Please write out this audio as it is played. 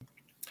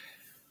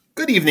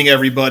Good evening,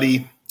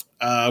 everybody.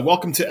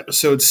 Welcome to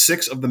episode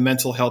 6 of the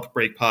Mental Health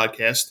Break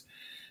podcast.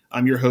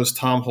 I'm your host,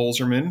 Tom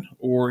Holzerman,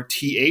 or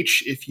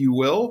TH, if you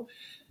will.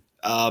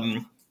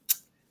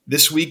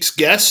 This week's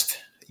guest,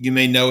 you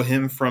may know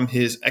him from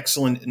his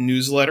excellent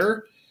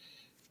newsletter,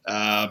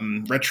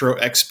 Retro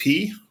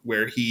XP,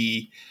 where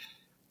he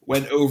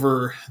went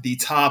over the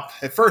top.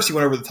 At first, he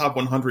went over the top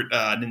 100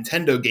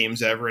 Nintendo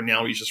games ever, and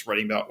now he's just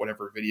writing about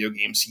whatever video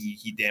games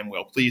he damn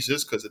well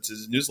pleases because it's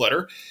his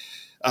newsletter.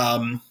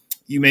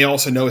 You may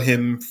also know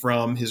him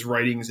from his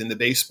writings in the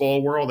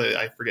baseball world.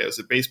 I forget, was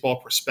it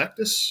Baseball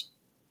Prospectus?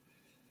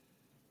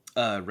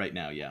 Right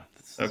now, yeah.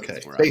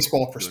 That's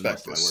Baseball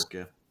Prospectus. Most of my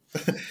work,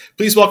 yeah.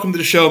 Please welcome to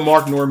the show,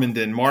 Marc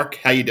Normandin. Marc,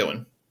 how you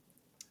doing?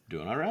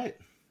 Doing all right.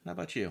 How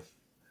about you?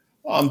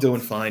 Oh, I'm doing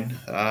fine.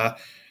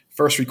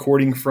 First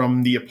recording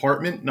from the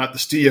apartment, not the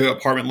studio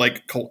apartment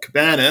like Colt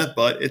Cabana,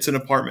 but it's an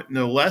apartment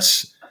no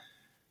less.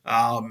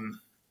 And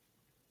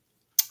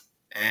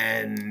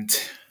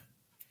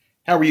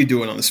how are you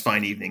doing on this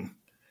fine evening?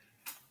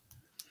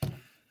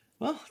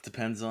 Well, it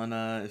depends on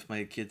if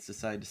my kids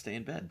decide to stay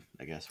in bed,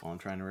 I guess, while I'm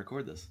trying to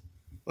record this.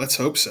 Let's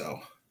hope so.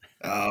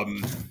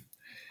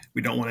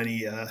 We don't want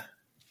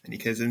any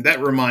kids. And that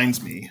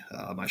reminds me,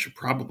 I should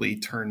probably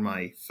turn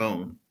my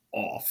phone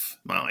off.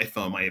 My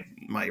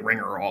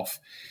ringer off.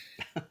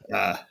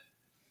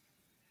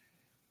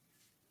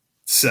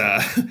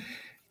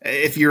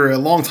 If you're a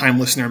long-time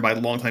listener, by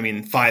long time I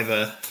mean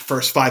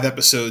first 5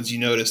 episodes,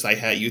 you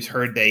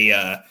heard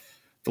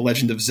the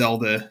Legend of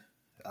Zelda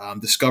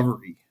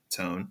Discovery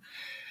tone.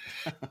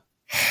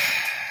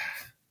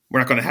 We're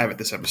not going to have it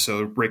this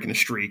episode, breaking a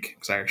streak,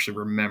 because I actually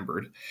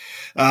remembered.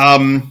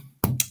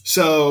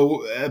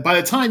 So by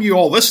the time you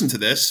all listen to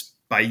this,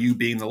 by you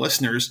being the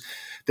listeners,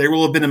 there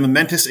will have been a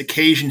momentous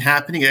occasion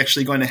happening. It's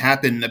actually going to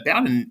happen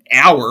about an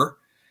hour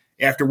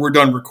after we're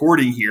done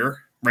recording here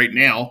right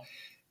now.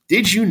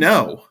 Did you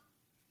know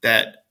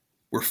that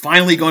we're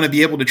finally going to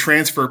be able to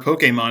transfer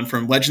Pokemon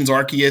from Legends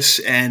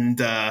Arceus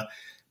and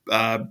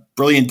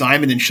Brilliant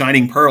Diamond and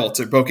Shining Pearl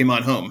to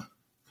Pokemon Home?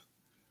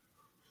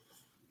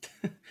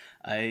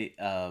 I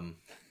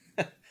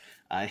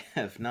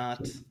have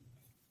not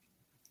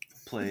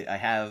played. I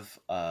have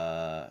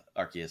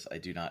Arceus. I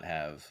do not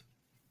have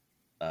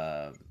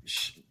the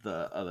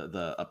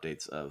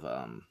updates of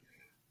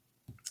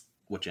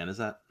what gen is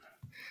that?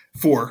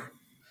 4.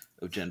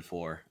 Oh, Gen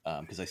 4.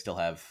 Because I still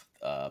have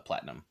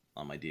Platinum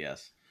on my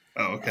DS.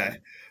 Oh, okay.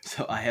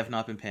 So I have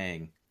not been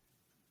paying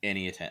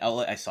any attention.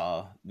 I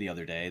saw the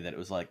other day that it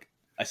was like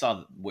I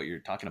saw what you're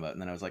talking about,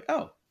 and then I was like,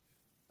 oh,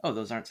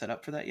 those aren't set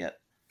up for that yet.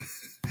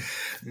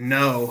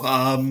 No,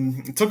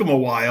 it took them a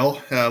while,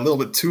 a little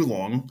bit too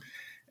long,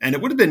 and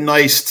it would have been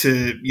nice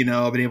to,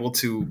 been able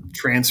to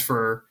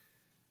transfer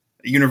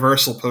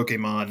universal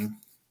Pokemon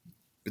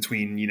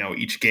between,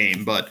 each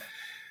game. But,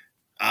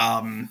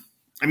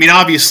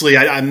 obviously,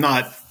 I'm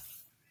not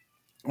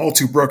all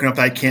too broken up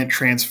that I can't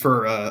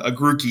transfer a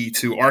Grookey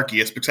to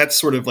Arceus, because that's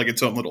sort of like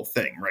its own little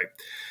thing, right?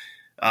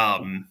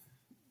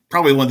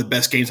 Probably one of the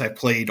best games I've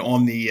played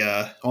on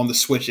the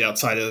Switch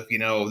outside of,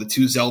 the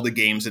 2 Zelda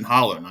games and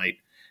Hollow Knight.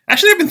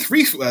 Actually, there have been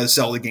 3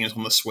 Zelda games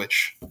on the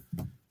Switch.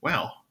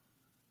 Wow.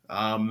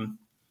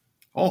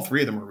 All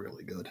 3 of them are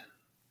really good.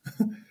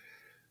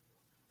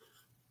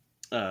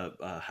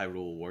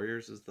 Hyrule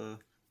Warriors is the...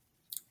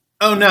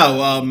 Oh,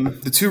 no.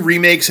 The 2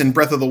 remakes and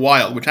Breath of the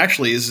Wild, which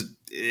actually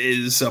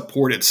is a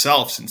port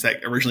itself since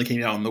that originally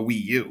came out on the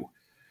Wii U.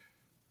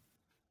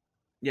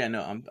 Yeah,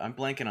 no, I'm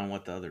blanking on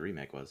what the other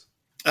remake was.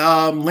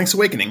 Link's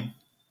Awakening.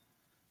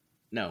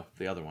 No,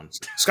 the other one.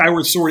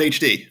 Skyward Sword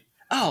HD.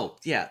 Oh,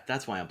 yeah,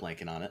 that's why I'm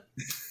blanking on it.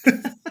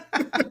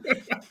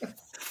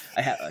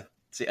 I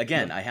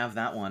have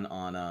that one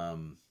on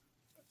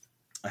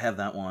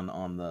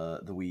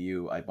the Wii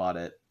U. I bought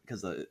it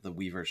because the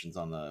Wii version's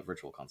on the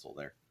Virtual Console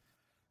there.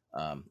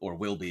 Or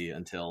will be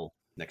until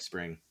next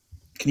spring.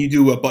 Can you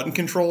do button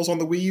controls on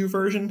the Wii U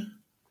version?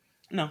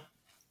 No.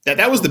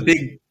 That was the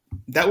big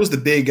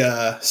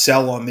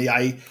sell on me.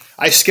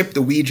 I skipped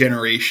the Wii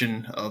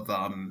generation of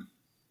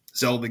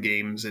Zelda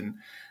games, and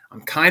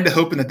I'm kind of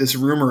hoping that this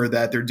rumor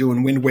that they're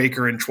doing Wind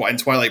Waker and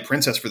Twilight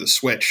Princess for the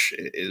Switch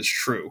is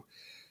true.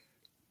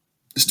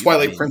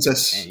 Twilight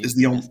Princess is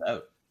the only.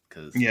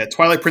 Yeah,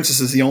 Twilight Princess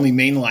is the only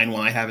mainline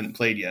one I haven't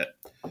played yet.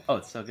 Oh,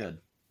 it's so good.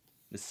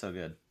 It's so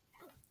good.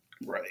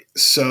 Right.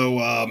 So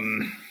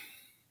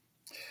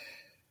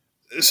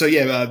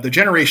yeah, the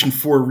Generation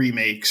 4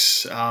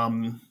 remakes.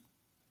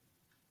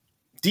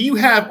 Do you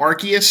have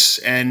Arceus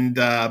and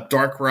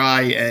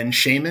Darkrai and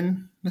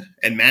Shaman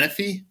and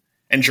Manaphy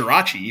and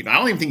Jirachi? I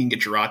don't even think you can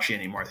get Jirachi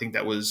anymore. I think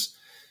that was...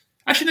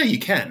 Actually, no, you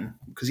can,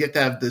 because you have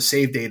to have the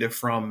save data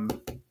from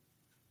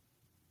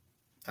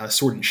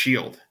Sword and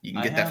Shield. You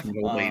can get that from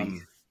the old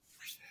lady.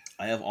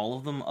 I have all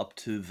of them up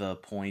to the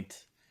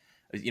point...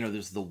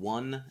 there's the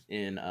one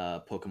in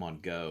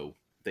Pokemon Go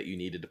that you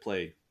needed to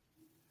play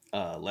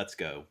Let's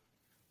Go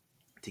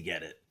to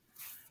get it.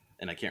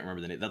 And I can't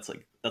remember the name. That's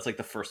like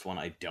the first one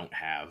I don't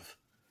have.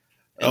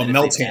 And Oh, then if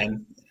they've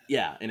Meltan.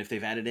 yeah, and if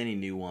they've added any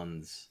new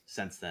ones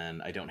since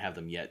then, I don't have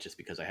them yet, just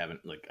because I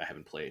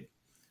haven't played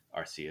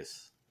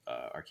Arceus,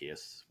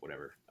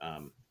 whatever.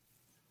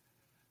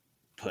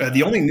 But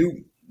The only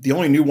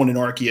new one in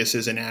Arceus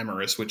is in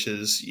Amorous, which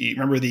is, you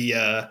remember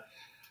the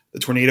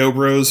Tornado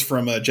Bros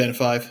from Gen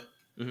 5?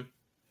 mhm.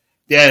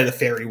 Yeah, the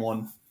fairy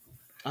one.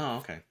 Oh,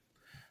 okay.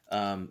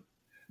 Um,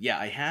 yeah,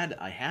 I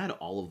had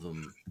all of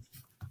them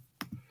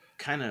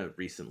kind of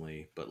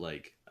recently, but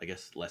like I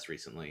guess less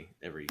recently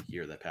every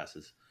year that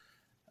passes.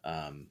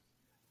 Um,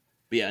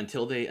 but yeah,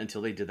 until they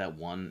did that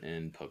one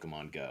in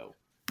Pokemon Go,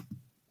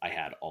 I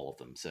had all of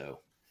them. So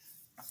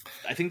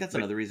I think that's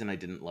Like, another reason I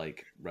didn't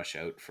like rush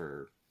out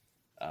for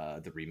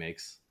the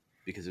remakes,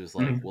 because it was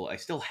like, mhm. well, I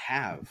still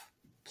have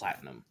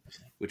Platinum,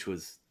 which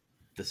was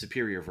the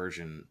superior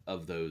version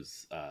of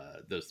those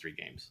three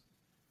games,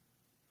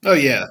 Oh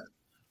yeah,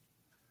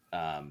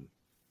 and um,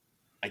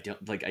 I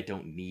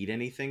don't need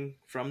anything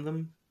from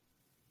them.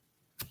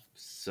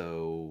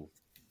 So,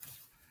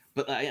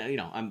 but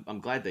I'm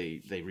glad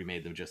they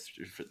remade them, just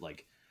for,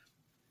 like,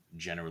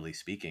 generally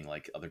speaking,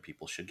 like, other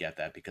people should get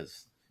that,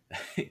 because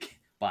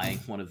buying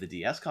one of the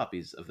DS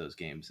copies of those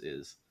games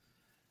is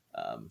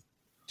um,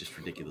 just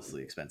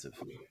ridiculously expensive.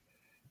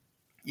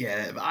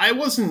 yeah. I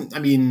wasn't. I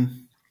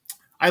mean,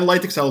 I liked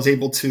it because I was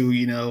able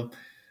to,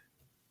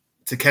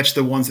 to catch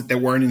the ones that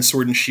weren't in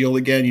Sword and Shield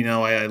again.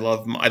 I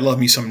love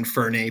me some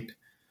Infernape,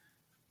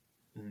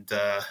 and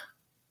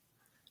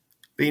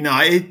but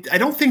I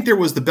don't think there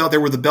were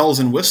the bells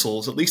and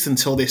whistles, at least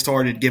until they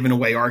started giving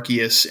away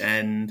Arceus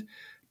and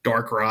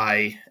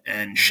Darkrai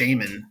and Mhm.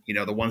 Shaman.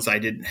 The ones I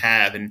didn't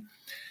have, and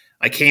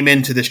I came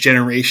into this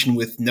generation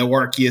with no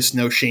Arceus,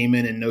 no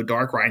Shaman, and no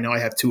Darkrai. Now I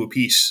have two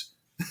apiece.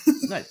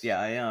 Nice.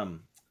 Yeah,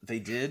 they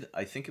did.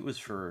 I think it was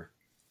for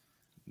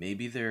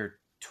maybe their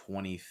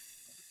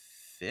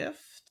 25th.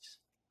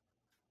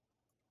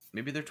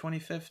 Maybe their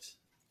 25th.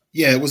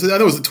 Yeah, I know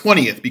it was the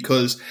 20th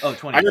because Oh,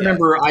 I 20th. Yeah,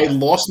 remember I yeah.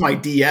 lost my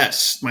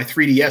DS, my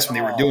 3DS when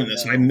they were doing Oh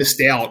this, and I no.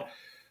 missed out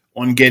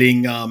on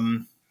getting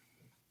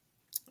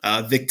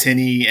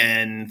Victini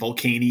and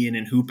Volcanion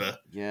and Hoopa.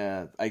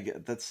 Yeah,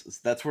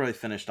 that's where I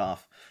finished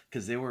off,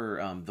 because they were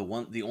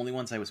the only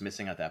ones I was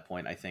missing at that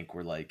point, I think,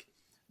 were like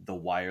the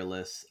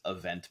wireless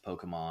event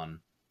Pokemon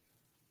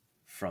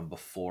from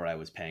before I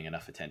was paying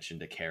enough attention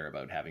to care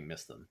about having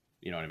missed them.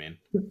 You know what I mean?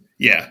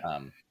 Yeah,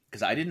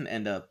 Because I didn't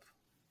end up.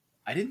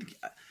 I didn't.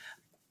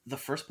 The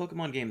first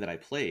Pokemon game that I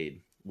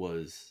played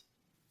was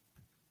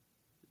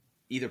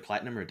either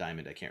Platinum or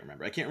Diamond. I can't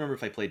remember. I can't remember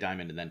if I played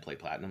Diamond and then played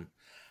Platinum.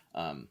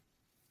 Um,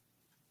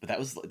 but that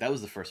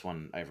was the first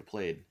one I ever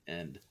played,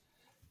 and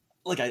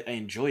like I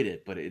enjoyed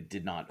it, but it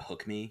did not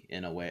hook me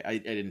in a way. I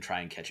didn't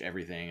try and catch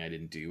everything. I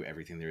didn't do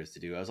everything there is to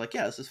do. I was like,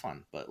 yeah, this is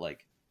fun, but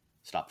like,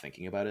 stop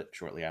thinking about it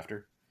shortly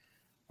after.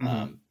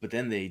 hmm But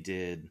then they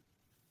did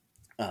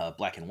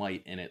Black and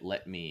White, and it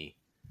let me.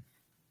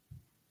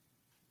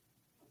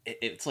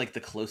 It's like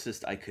the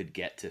closest I could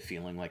get to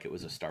feeling like it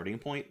was a starting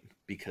point,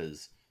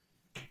 because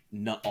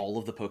not all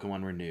of the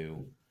Pokemon were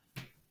new.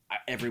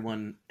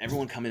 Everyone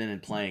coming in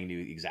and playing knew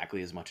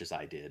exactly as much as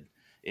I did.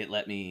 It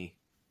let me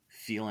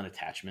feel an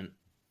attachment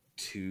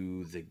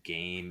to the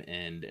game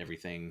and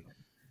everything,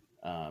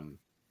 um,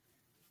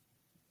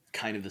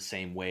 kind of the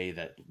same way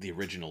that the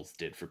originals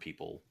did for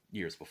people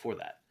years before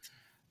that.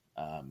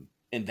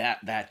 And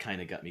that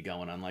kind of got me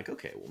going. I'm like,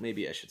 okay, well,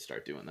 maybe I should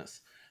start doing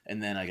this.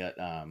 And then I got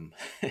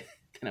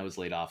then I was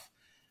laid off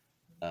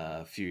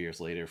a few years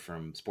later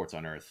from Sports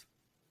on Earth,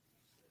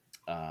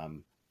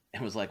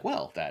 and was like,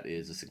 well, that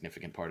is a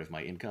significant part of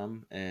my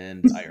income,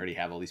 and I already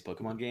have all these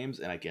Pokemon games,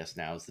 and I guess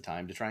now is the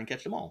time to try and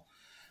catch them all.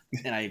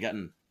 And I had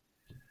gotten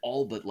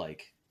all but,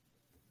 like,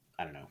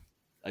 I don't know,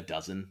 a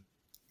dozen,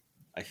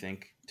 I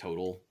think,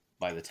 total,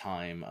 by the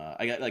time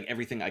I got like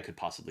everything I could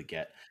possibly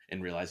get,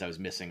 and realized I was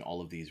missing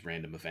all of these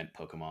random event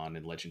Pokemon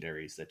and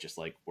legendaries that just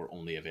like were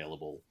only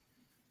available,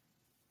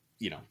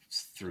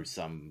 through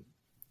some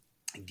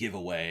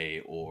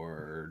giveaway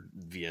or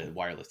via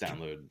wireless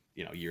download,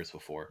 years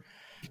before.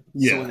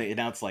 So when yeah, they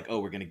announced, like, oh,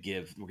 we're gonna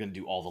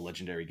do all the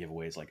legendary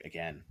giveaways, like,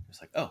 again,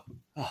 it's like, oh,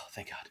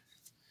 thank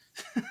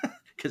God,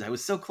 because I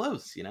was so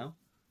close.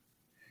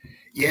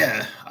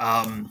 yeah.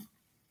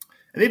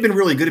 And they've been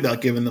really good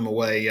about giving them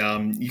away.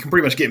 You can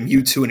pretty much get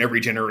Mewtwo in every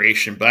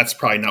generation, but that's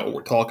probably not what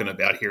we're talking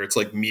about here. It's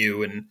like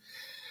Mew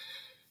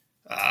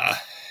uh,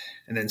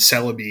 and then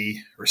Celebi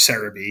or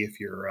Cerebi if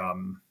you're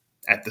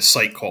at the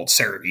site called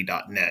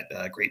Cerebi.net,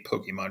 a great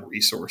Pokemon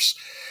resource.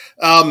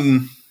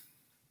 Um,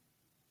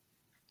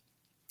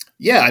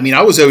 yeah, I mean,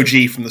 I was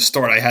OG from the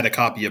start. I had a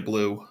copy of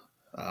Blue,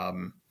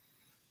 um,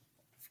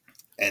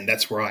 and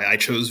that's where I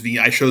chose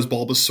I chose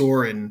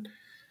Bulbasaur, and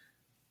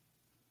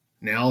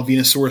now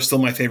Venusaur is still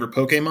my favorite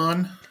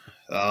Pokemon.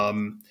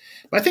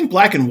 But I think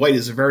Black and White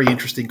is very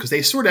interesting because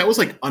that was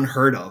like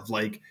unheard of.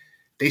 Like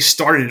they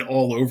started it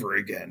all over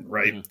again,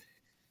 right? Hmm.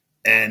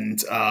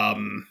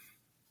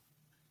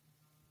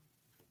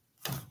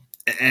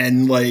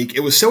 And like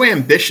it was so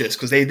ambitious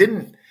because they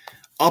didn't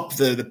up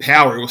the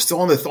power. It was still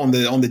on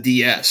the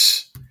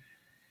DS,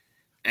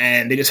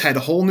 and they just had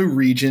a whole new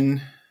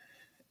region,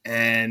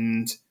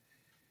 and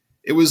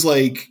it was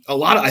like a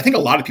lot of, I think a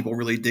lot of people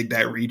really dig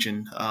that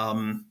region.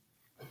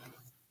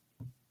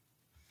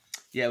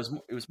 Yeah,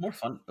 it was more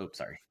fun. Oh,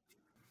 sorry.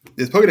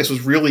 The Pokedex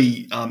was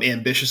really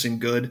ambitious and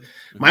good.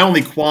 My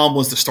only qualm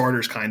was the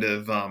starters kind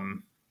of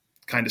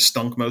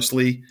stunk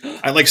mostly.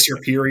 I like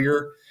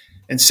Superior,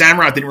 and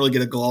Samurai didn't really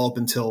get a glow up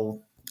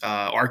until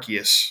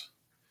Arceus.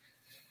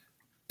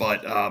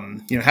 But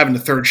having the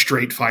third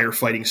straight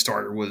firefighting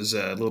starter was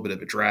a little bit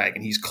of a drag,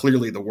 and he's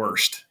clearly the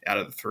worst out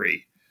of the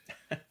three.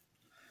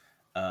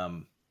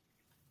 um,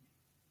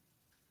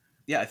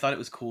 yeah, I thought it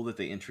was cool that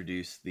they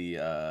introduced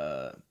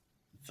the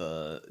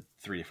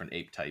three different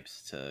ape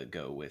types to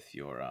go with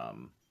your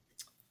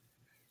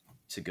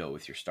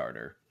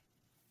starter.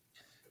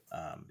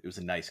 It was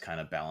a nice kind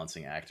of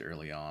balancing act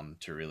early on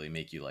to really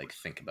make you like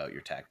think about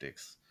your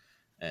tactics,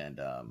 and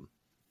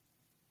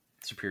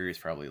Superior is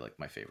probably like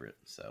my favorite.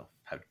 So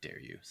how dare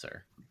you,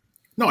 sir?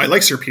 No, I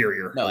like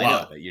Superior No, a I know,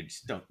 lot. but you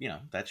just don't.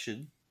 That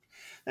should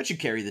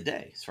carry the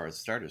day as far as the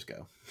starters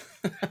go.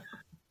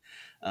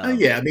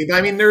 Yeah,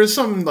 I mean, there's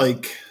some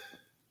like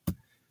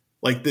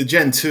the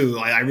Gen 2.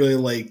 I really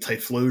like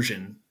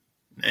Typhlosion,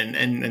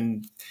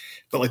 and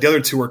but like the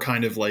other two are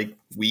kind of like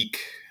weak.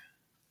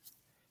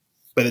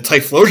 But the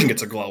Typhlosion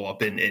gets a glow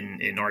up in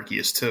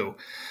Arceus too.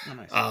 Oh,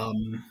 nice.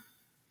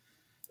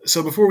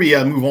 So before we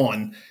move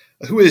on,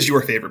 who is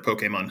your favorite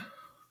Pokemon?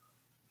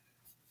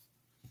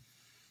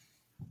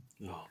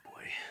 Oh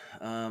boy.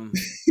 I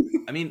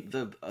mean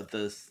the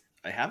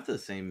I have the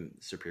same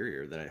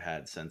Superior that I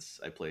had since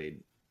I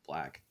played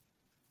Black.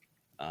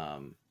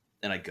 And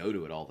I go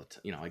to it all the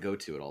I go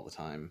to it all the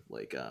time.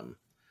 Like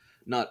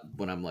not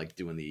when I'm like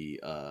doing the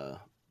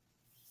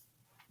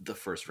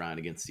first round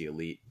against the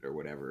elite or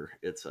whatever.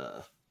 It's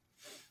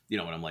when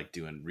I'm like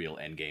doing real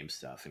end game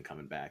stuff and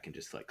coming back and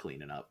just like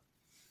cleaning up.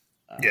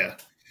 Yeah,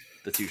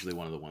 That's usually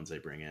one of the ones I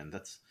bring in.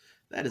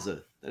 That is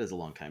a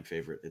long time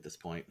favorite at this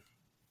point.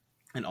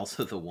 And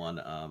also the one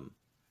I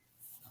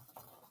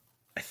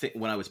think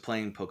when I was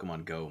playing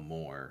Pokemon Go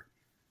more,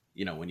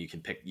 when you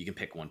can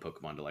pick one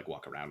Pokemon to like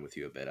walk around with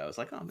you a bit. I was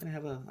like, oh, I'm gonna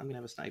have a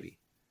Snivy.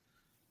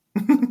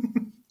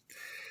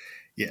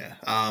 yeah.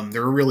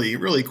 They're really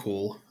really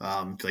cool.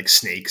 Like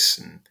snakes,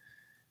 and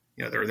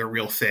they're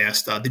real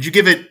fast. Did you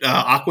give it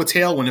Aqua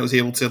Tail when it was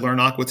able to learn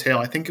Aqua Tail?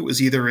 I think it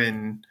was either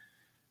in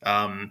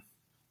um,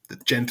 the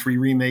Gen 3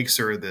 remakes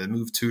or the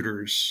Move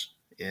Tutors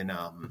in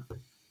on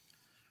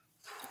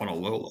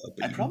Alola. I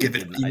But you probably give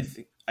it.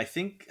 didn't. I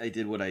think I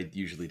did what I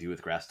usually do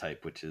with Grass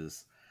type, which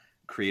is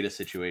create a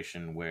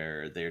situation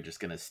where they're just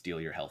gonna steal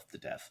your health to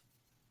death.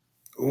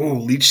 Oh,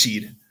 Leech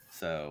Seed.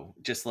 So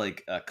just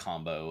like a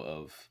combo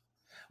of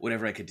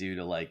whatever I could do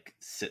to like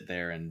sit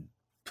there and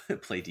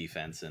play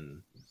defense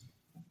and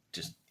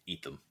just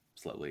eat them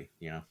slowly.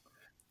 Yeah,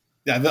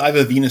 I have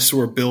a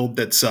Venusaur build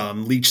that's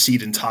Leech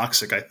Seed and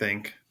Toxic, I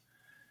think.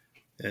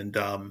 And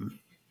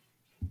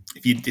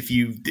if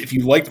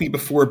you liked me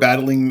before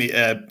battling me,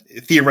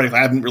 theoretically,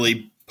 I haven't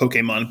really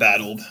Pokemon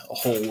battled a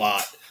whole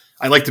lot.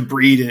 I like to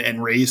breed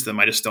and raise them.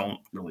 I just don't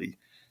really.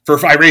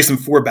 If I raise them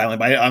for battling,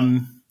 but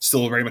I'm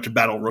still very much a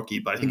battle rookie.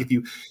 But I think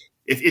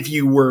if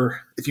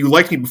you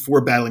liked me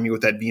before battling me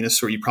with that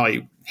Venusaur, you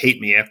probably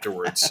hate me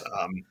afterwards.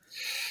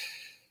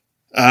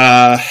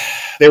 Uh,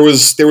 there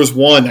was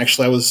one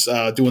actually. I was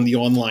doing the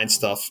online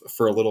stuff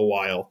for a little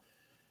while.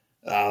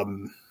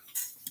 Um,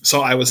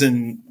 so I was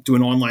in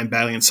doing online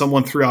battling, and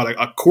someone threw out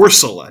a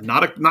Corsola,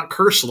 not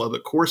Cursula,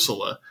 but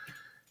Corsola,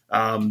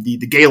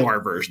 the Galar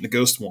version, the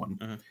Ghost one.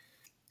 Mm-hmm.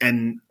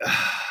 And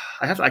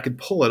I could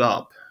pull it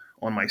up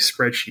on my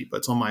spreadsheet, but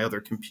it's on my other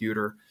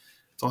computer.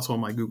 It's also on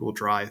my Google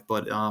Drive.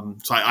 But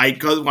so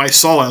when I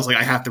saw it, I was like,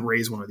 I have to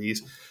raise one of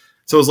these.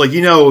 So it was like,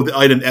 the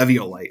item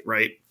Eviolite,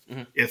 right?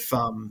 Mm-hmm. If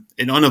an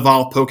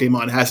unevolved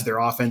Pokemon has their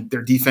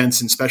defense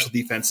and special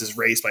defense is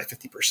raised by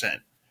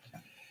 50%.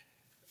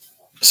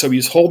 So he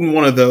was holding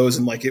one of those,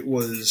 and like it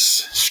was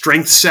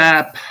Strength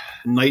Sap,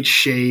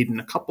 Nightshade,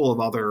 and a couple of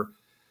other,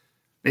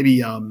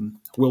 maybe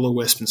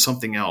Will-O-Wisp and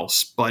something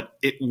else. But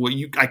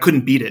I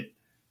couldn't beat it,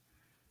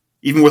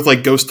 even with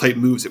like Ghost type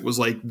moves. It was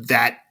like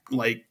that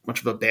like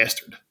much of a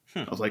bastard.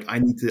 I was like, I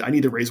need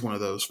to raise one of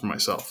those for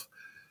myself.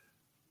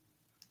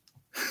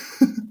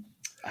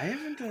 I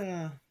haven't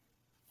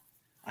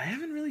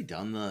really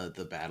done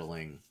the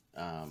battling,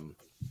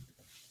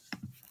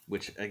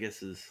 which I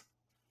guess is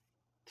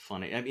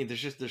funny. I mean,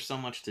 there's so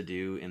much to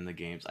do in the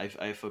games.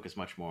 I focus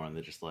much more on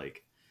the just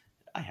like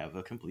I have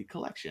a complete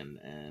collection,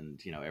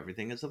 and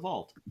everything is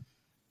evolved,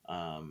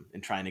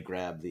 and trying to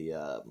grab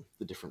the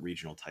different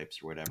regional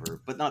types or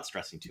whatever, but not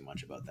stressing too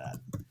much about that.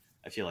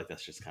 I feel like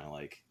that's just kind of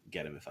like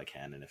get them if I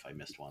can, and if I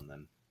missed one,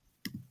 then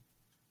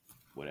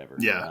whatever.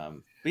 Yeah.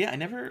 But yeah, I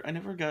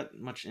never got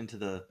much into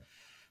the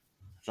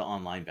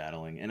online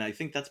battling, and I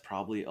think that's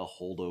probably a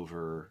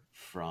holdover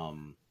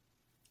from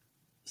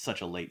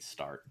such a late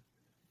start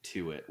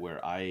to it,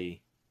 where I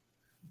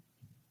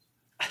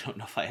don't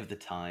know if I have the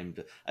time.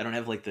 I don't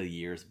have like the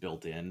years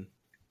built in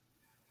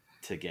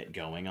to get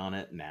going on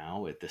it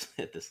now at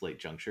this late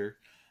juncture.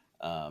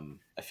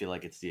 I feel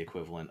like it's the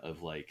equivalent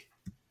of like,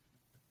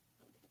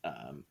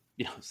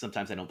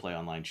 sometimes I don't play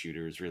online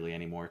shooters really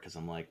anymore because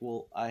I'm like,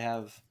 well, I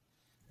have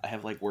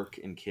like work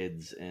and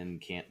kids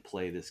and can't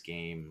play this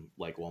game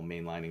like while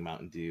mainlining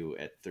Mountain Dew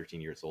at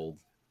 13 years old,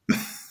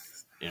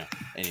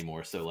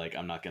 anymore. So like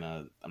I'm not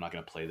gonna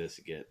play this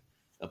and get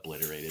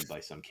obliterated by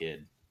some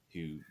kid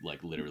who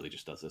like literally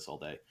just does this all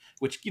day.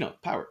 Which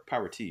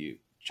power to you,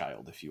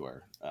 child, if you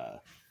are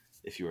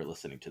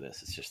listening to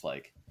this. It's just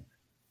like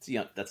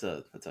that's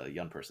a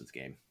young person's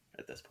game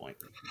at this point.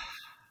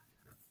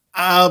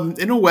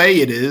 In a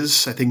way, it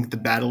is. I think the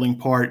battling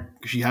part,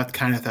 because you have to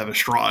kind of have a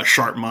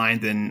sharp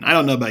mind. And I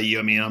don't know about you.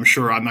 I mean, I'm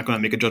sure I'm not going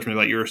to make a judgment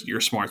about your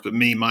smarts, but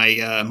me,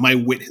 my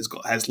wit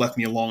has left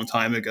me a long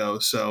time ago.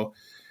 So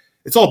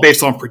it's all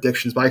based on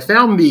predictions. But I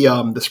found the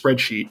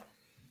spreadsheet,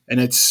 and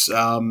it's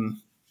the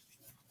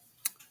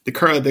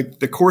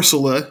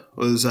Corsola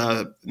was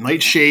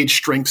Nightshade,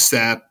 Strength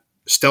Sap,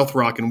 Stealth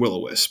Rock, and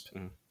Will-O-Wisp.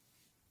 Mm.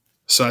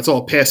 So that's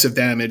all passive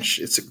damage.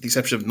 It's the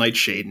exception of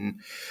Nightshade, and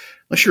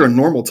unless you're a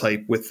normal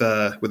type with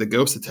a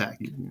ghost attack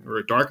or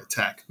a dark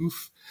attack.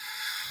 Oof.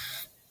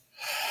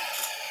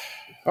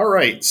 All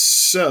right,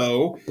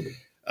 so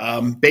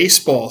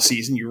baseball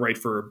season. You write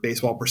for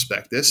Baseball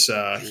Prospectus.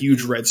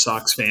 Huge Red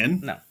Sox fan.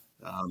 No,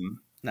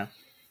 Um, no,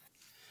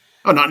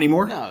 oh, not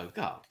anymore. no.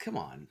 God, come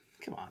on,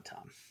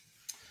 Tom.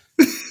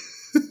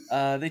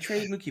 They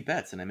traded Mookie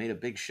Betts, and I made a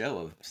big show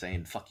of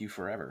saying "fuck you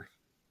forever,"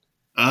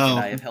 and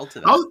I Oh, have held to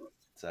that.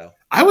 So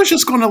I was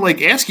just going to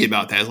like ask you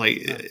about that. Like,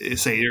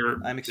 say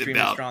you're. I'm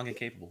extremely strong and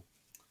capable.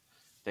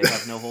 They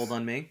have no hold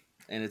on me,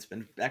 and it's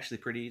been actually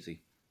pretty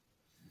easy.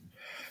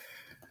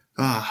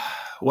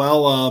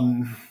 Well,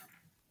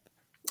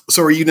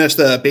 so are you just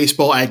a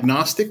baseball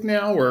agnostic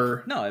now,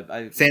 or No,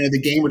 I fan of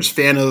the game, or just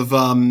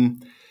a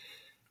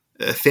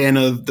fan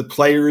of the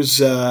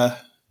players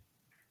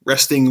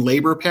wresting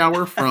labor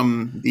power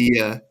from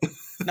the?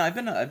 No, I've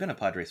been a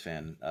Padres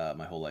fan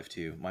my whole life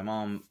too. My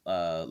mom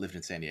lived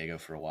in San Diego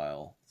for a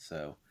while,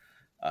 so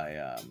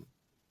I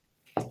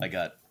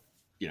got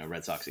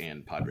Red Sox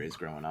and Padres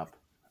growing up.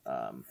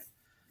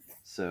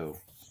 So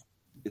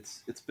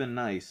it's been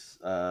nice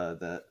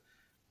that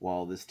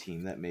while this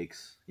team that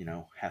makes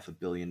 $500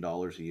 million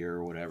a year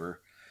or whatever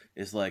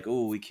is like,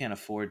 oh, we can't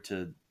afford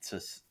to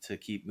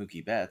keep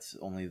Mookie Betts,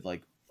 only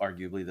like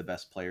arguably the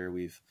best player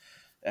we've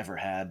ever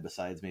had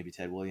besides maybe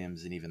Ted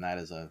Williams, and even that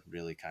is a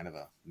really kind of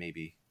a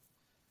maybe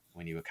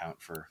when you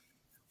account for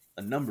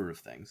a number of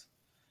things.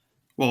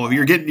 Well,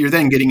 you're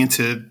then getting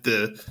into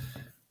the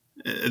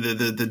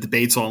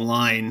debates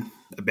online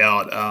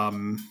about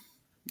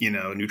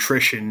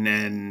nutrition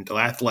and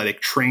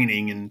athletic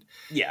training, and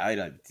Yeah, I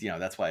don't.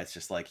 That's why it's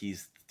just like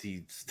he's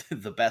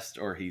the best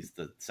or he's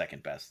the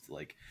second best.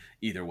 Like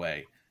either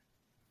way,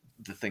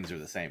 the things are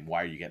the same.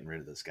 Why are you getting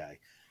rid of this guy?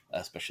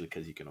 Especially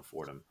because you can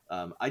afford him.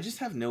 I just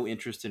have no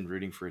interest in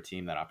rooting for a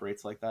team that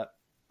operates like that.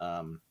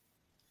 And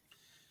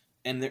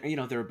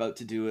they're about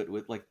to do it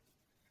with like,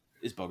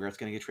 is Bogarts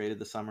going to get traded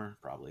this summer?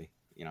 Probably.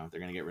 They're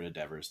going to get rid of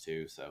Devers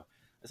too. So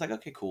it's like,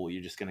 okay, cool.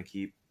 You're just going to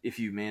keep, if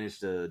you manage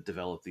to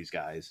develop these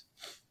guys,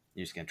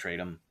 you're just going to trade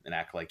them and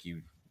act like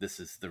this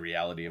is the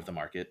reality of the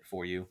market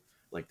for you.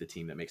 Like the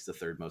team that makes the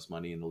third most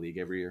money in the league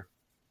every year.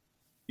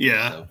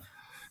 yeah, So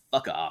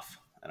fuck off.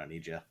 I don't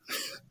need you.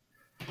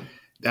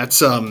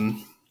 that's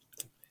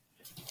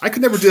I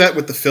could never do that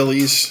with the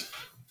Phillies.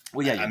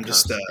 Well, yeah, you're I'm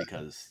cursed just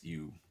because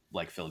you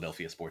like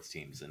Philadelphia sports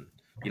teams and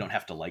you don't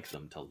have to like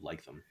them to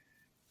like them.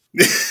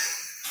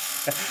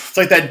 It's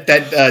like that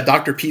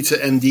Dr. Pizza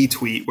MD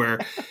tweet where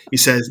he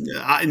says,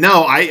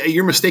 "No,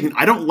 you're mistaken.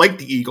 I don't like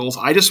the Eagles.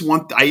 I just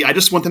want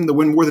them to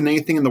win more than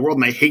anything in the world,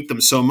 and I hate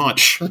them so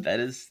much." That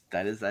is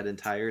that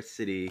entire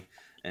city,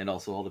 and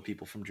also all the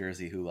people from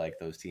Jersey who like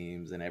those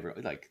teams, and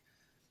everyone like.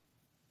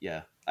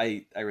 Yeah,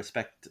 I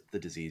respect the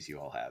disease you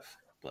all have,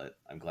 but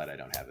I'm glad I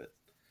don't have it.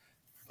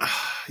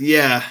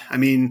 Yeah, I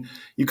mean,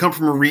 you come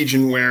from a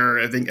region where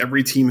I think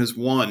every team has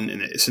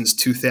won since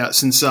 2000,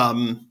 since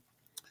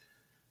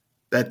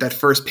that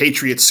first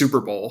Patriots Super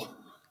Bowl.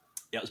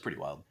 Yeah, it was pretty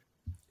wild.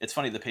 It's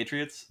funny, the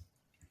Patriots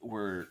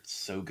were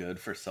so good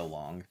for so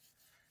long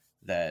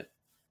that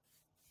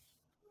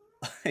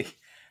like,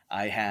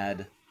 I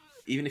had,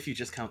 even if you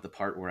just count the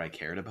part where I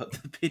cared about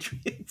the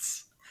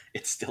Patriots,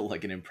 it's still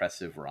like an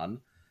impressive run.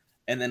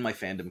 And then my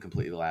fandom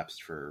completely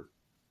lapsed for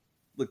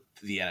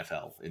the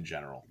NFL in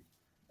general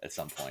at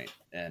some point,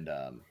 and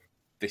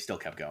they still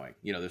kept going.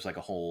 There's like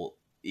a whole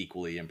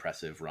equally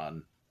impressive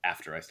run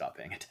after I stopped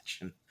paying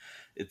attention.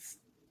 It's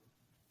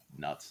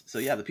nuts. So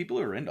yeah, the people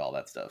who are into all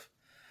that stuff,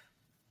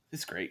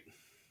 it's great.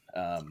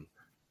 I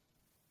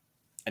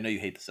know you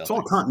hate the Celtics. It's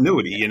all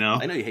continuity, Yeah.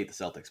 I know you hate the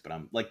Celtics, but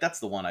I'm like, that's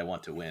the one I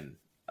want to win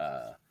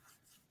out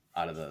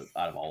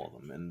of all of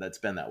them, and that's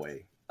been that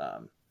way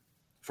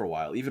for a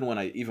while. Even when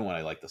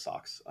I like the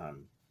Sox, I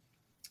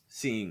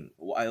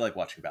like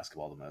watching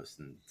basketball the most,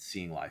 and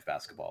seeing live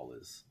basketball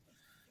is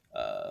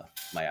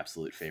my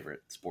absolute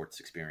favorite sports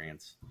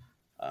experience.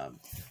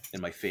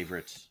 And my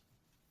favorite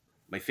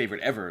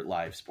ever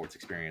live sports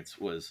experience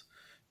was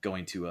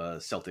going to a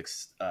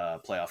Celtics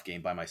playoff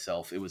game by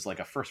myself. It was like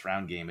a first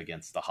round game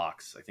against the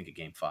Hawks, I think a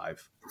game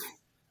 5,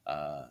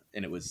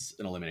 and it was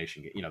an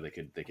elimination game. You know, they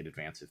could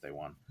advance if they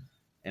won,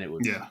 and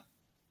Yeah.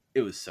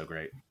 it was so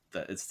great.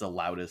 That it's the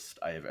loudest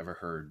I have ever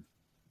heard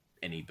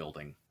any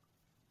building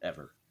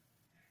ever.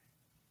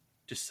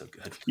 Just so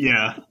good.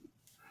 Yeah.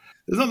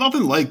 There's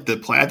nothing like the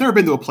play. I've never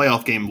been to a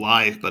playoff game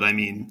live, but I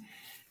mean,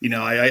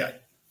 I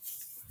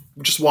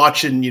just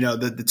watching,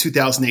 the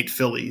 2008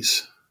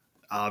 Phillies.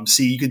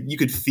 See, you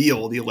could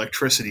feel the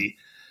electricity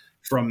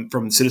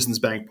from Citizens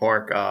Bank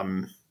Park.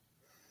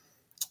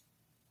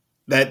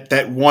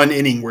 That one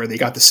inning where they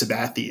got the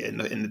Sabathia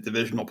in the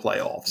divisional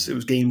playoffs. It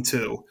was game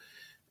 2,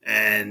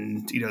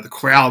 and the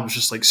crowd was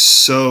just like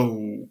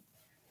so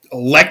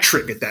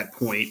electric at that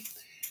point.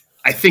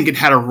 I think it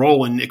had a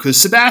role in it because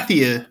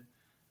Sabathia.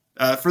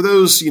 For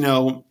those who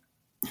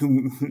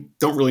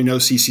don't really know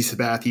CC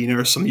Sabathia, there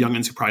are some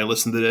youngins who probably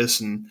listen to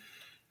this and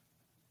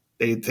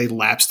they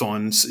lapsed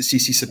on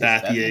CC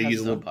Sabathia.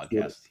 He's a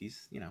podcast.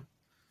 He's yeah,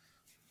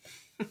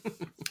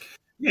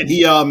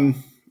 and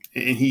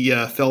he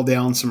fell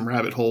down some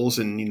rabbit holes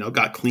and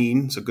got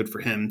clean, so good for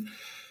him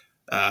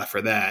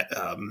for that.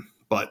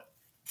 But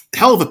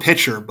hell of a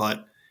pitcher,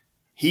 but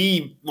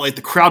he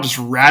the crowd just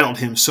rattled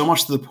him so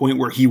much to the point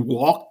where he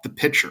walked the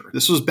pitcher.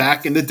 This was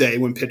back in the day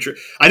when pitcher.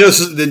 I know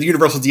the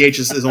universal DH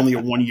is only a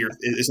 1 year.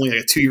 It's only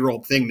like a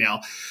 2-year-old thing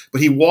now.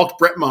 But he walked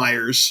Brett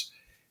Myers,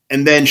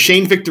 and then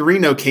Shane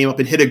Victorino came up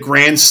and hit a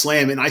grand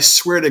slam. And I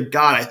swear to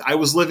God, I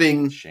was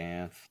living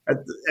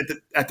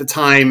at the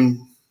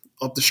time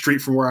up the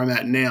street from where I'm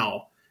at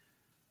now,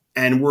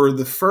 and we're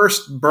the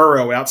first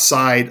borough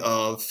outside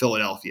of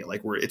Philadelphia.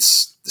 Like where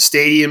it's the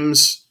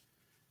stadiums.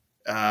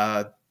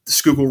 The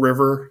Schuylkill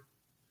River,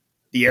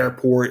 the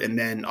airport, and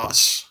then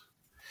us.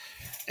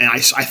 And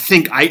I swear,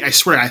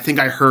 I think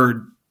I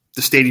heard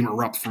the stadium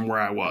erupt from where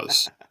I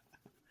was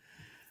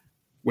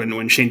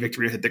when Shane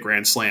Victorino hit the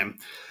grand slam.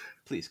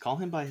 Please call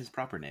him by his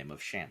proper name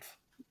of Shanf.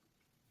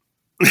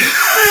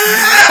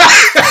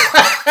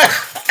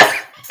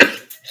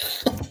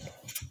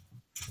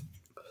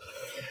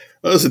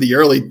 Those are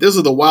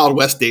the Wild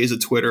West days of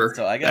Twitter.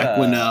 So I had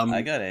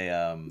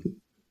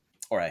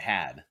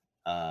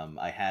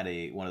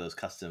one of those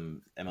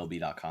custom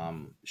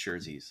MLB.com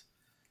jerseys,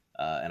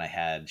 and I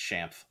had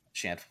Shanf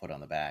put on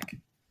the back.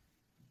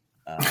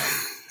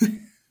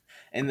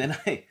 And then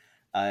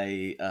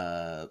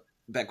I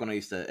back when I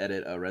used to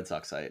edit a Red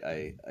Sox site,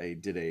 I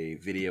did a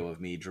video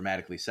of me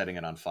dramatically setting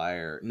it on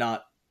fire,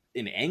 not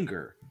in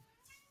anger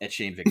at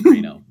Shane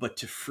Victorino, but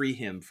to free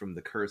him from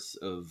the curse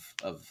of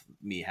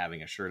me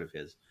having a shirt of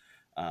his.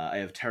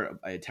 I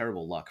had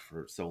terrible luck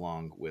for so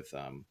long with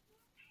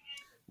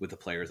the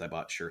players I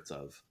bought shirts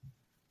of,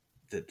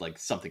 that like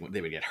something,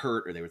 they would get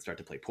hurt or they would start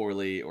to play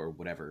poorly or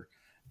whatever,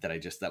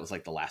 that was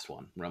like the last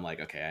one where I'm like,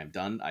 okay, I'm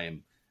done.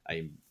 I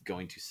am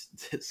going to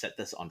set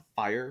this on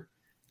fire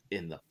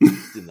in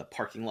the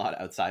parking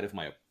lot outside of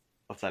my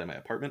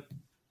apartment,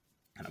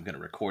 and I'm going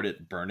to record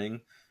it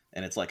burning.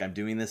 And it's like, I'm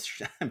doing this,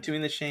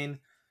 Shane,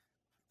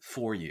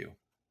 for you,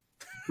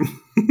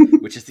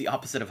 which is the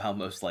opposite of how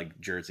most like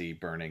jersey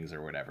burnings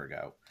or whatever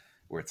go,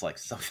 where it's like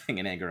something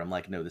in anger. I'm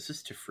like, no, this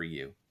is to free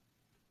you.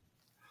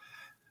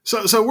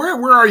 So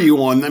where are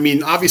you on? I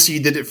mean, obviously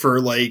you did it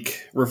for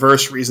like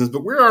reverse reasons,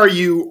 but where are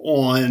you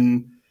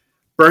on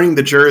burning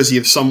the jersey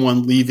of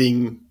someone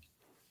leaving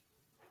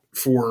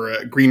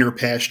for greener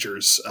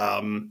pastures?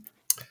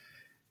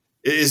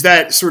 Is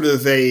that sort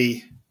of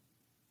a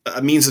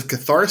means of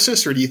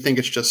catharsis, or do you think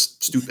it's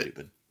just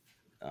stupid?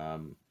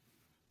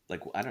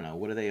 Like, I don't know.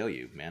 What do they owe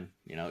you, man?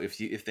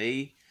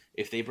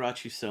 If they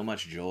brought you so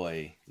much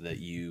joy that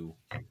you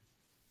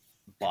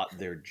bought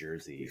their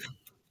jersey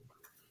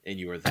and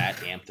you were that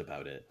amped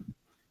about it,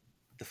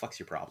 the fuck's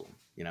your problem?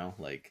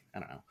 Like, I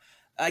don't know.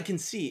 I can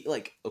see,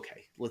 like,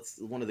 okay,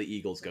 one of the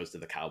Eagles goes to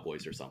the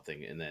Cowboys or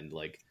something and then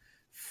like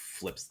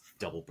flips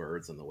double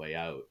birds on the way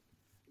out.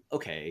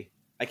 Okay,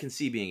 I can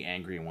see being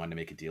angry and wanting to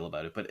make a deal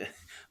about it, but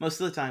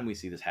most of the time we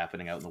see this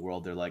happening out in the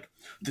world. They're like,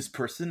 this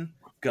person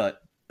got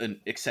an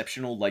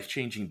exceptional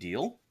life-changing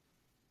deal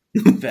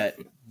that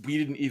we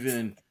didn't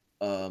even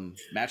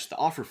match the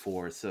offer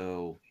for,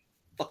 so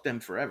fuck them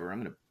forever. I'm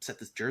gonna set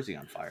this jersey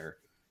on fire.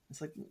 It's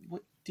like,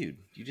 what, dude?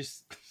 You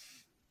just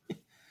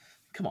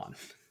come on.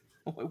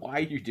 Why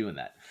are you doing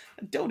that?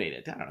 Donate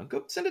it. I don't know.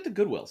 Go send it to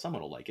Goodwill.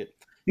 Someone will like it.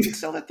 You can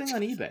sell that thing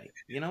on eBay.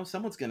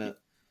 Someone's gonna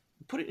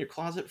put it in your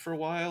closet for a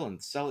while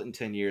and sell it in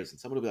 10 years, and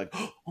someone will be like,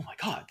 oh my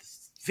god, this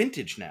is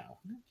vintage now.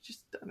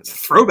 Just, I don't know,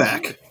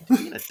 throwback.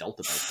 Be an adult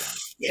about that.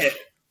 Yeah.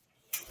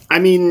 I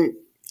mean,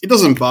 it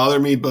doesn't bother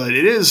me, but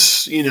it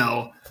is, it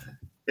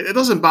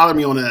doesn't bother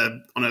me on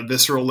a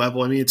visceral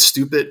level. I mean, it's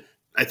stupid.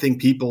 I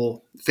think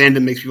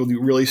fandom makes people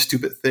do really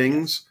stupid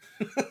things.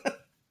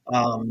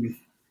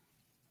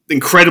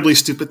 Incredibly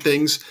stupid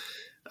things.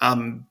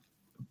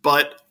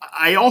 But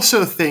I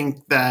also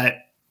think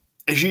that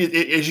as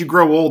you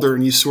grow older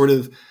and you sort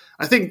of,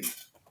 I think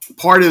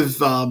part of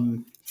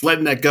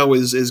letting that go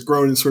is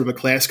growing in sort of a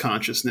class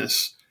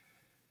consciousness.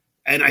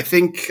 And I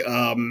think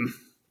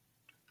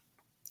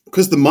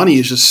because the money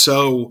is just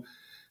so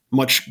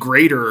much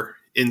greater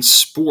in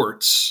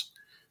sports.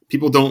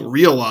 People don't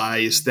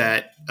realize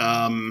that.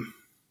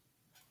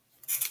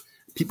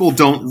 People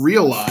don't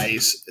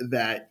realize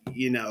that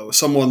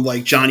someone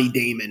like Johnny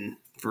Damon,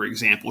 for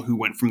example, who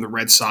went from the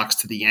Red Sox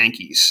to the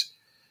Yankees.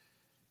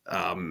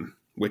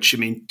 Which, I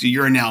mean, to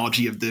your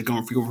analogy of the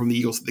going from the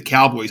Eagles to the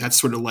Cowboys, that's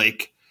sort of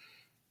like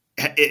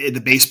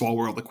the baseball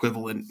world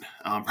equivalent,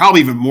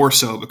 probably even more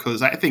so,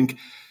 because I think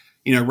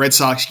Red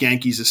Sox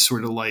Yankees is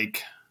sort of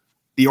like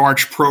the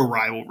arch pro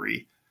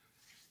rivalry,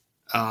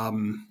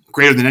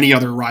 greater than any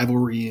other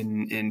rivalry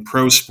in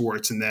pro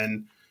sports, and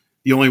then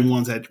the only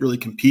ones that really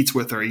competes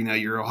with are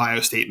your Ohio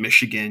State,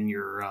 Michigan,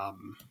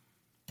 your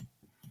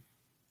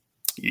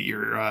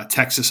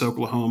Texas,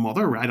 Oklahoma.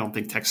 Although I don't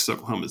think Texas,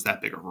 Oklahoma is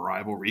that big of a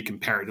rivalry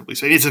comparatively.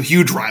 So it's a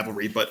huge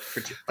rivalry, but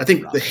I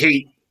think the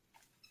hate.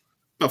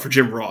 Oh, for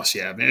Jim Ross,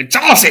 yeah, man,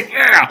 Johnson,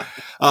 yeah.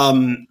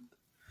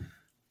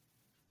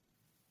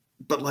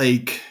 But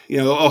like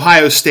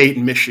Ohio State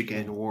and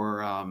Michigan,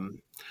 or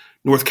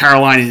North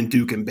Carolina and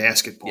Duke in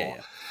basketball.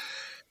 Yeah.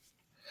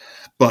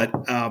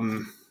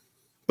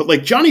 But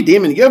like Johnny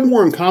Damon, you have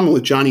more in common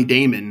with Johnny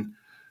Damon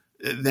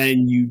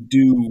than you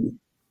do.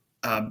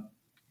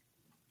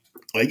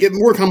 You get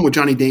more in common with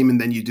Johnny Damon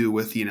than you do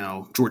with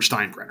George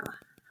Steinbrenner,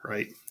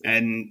 right?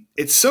 And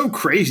it's so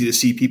crazy to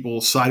see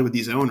people side with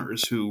these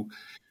owners who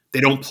they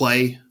don't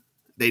play.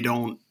 They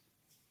don't.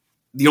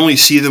 You only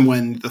see them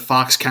when the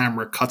Fox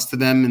camera cuts to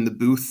them in the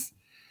booth.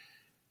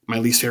 My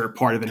least favorite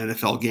part of an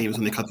NFL game is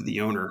when they cut to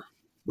the owner,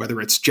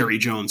 whether it's Jerry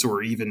Jones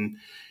or even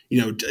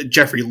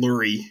Jeffrey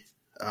Lurie,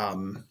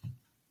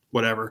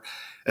 whatever.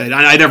 And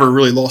I never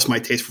really lost my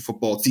taste for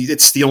football.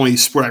 It's the only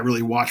sport I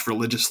really watch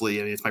religiously.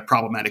 I mean, it's my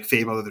problematic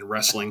fave other than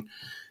wrestling.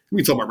 We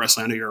can talk about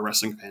wrestling. I know you're a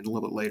wrestling fan a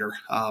little bit later.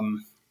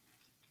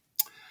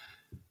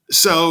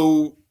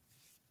 So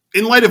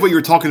in light of what you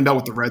were talking about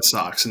with the Red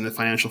Sox and the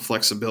financial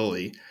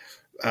flexibility,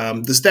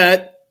 does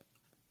that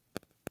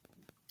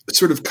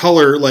sort of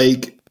color,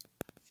 like,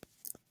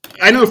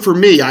 I know for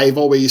me, I've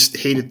always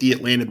hated the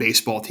Atlanta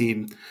baseball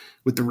team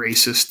with the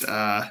racist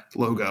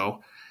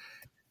logo.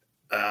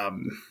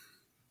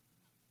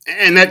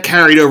 And that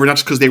carried over not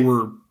just because they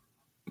were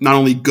not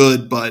only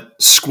good,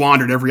 but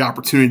squandered every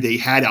opportunity they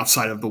had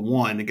outside of the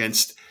one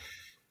against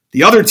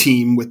the other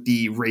team with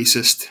the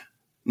racist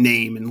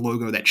name and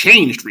logo that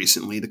changed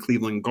recently, the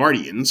Cleveland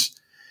Guardians.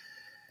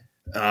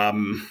 But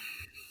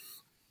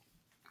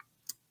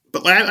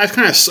I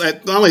kind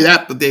of, not only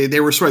that, but they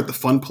were sort of like the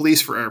fun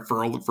police for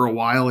a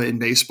while in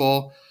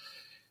baseball.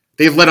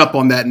 They've let up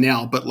on that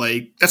now, but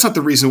like that's not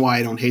the reason why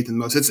I don't hate them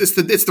most.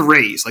 It's the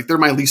Rays. Like they're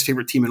my least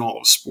favorite team in all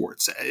of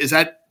sports.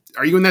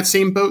 Are you in that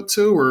same boat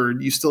too, or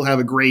do you still have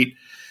a great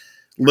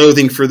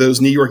loathing for those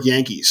New York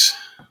Yankees?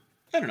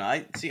 I don't know. I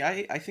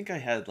think I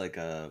had like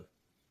a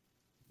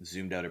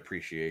zoomed out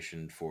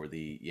appreciation for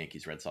the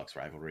Yankees Red Sox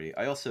rivalry.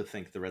 I also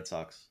think the Red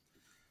Sox,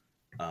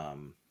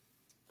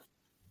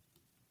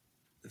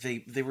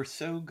 they were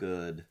so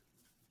good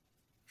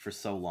for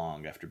so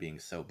long after being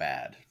so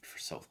bad for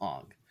so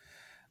long.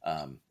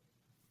 I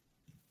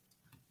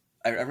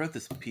wrote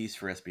this piece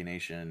for SB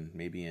Nation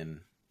maybe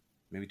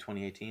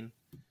 2018,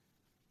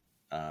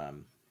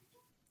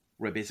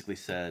 where I basically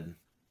said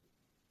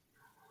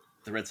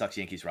the Red Sox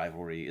Yankees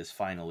rivalry is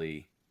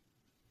finally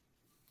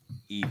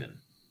even.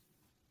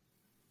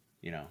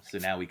 So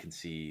now we can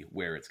see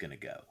where it's going to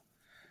go,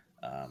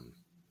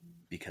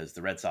 because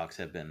the Red Sox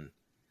have been,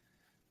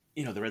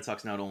 the Red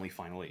Sox not only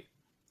finally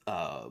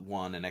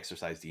won and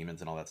exercised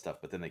demons and all that stuff,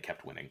 but then they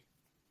kept winning.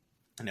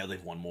 And now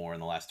they've won more in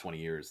the last 20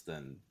 years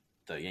than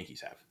the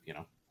Yankees have,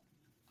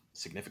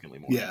 significantly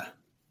more. Yeah.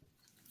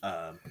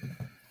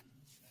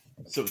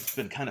 So it's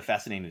been kind of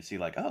fascinating to see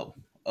like, oh,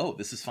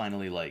 this is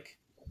finally like,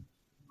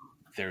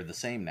 they're the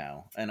same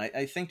now. And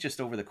I think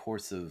just over the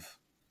course of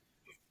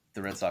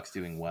the Red Sox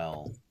doing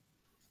well,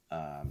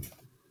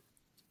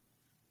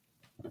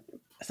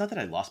 it's not that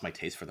I lost my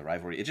taste for the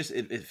rivalry.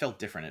 It felt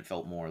different. It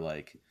felt more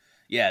like,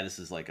 yeah, this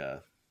is like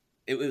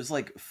it was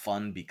like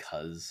fun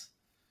because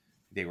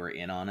they were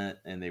in on it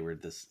and they were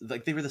the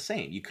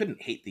same. You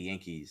couldn't hate the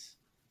Yankees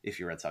if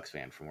you're a Red Sox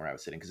fan from where I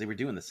was sitting, because they were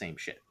doing the same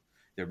shit.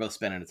 They were both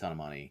spending a ton of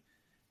money.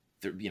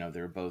 They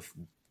were both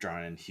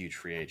drawing in huge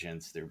free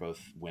agents. They were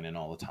both winning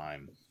all the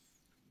time.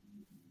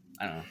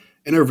 I don't know.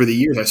 And over the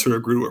years, I sort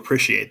of grew to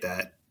appreciate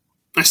that.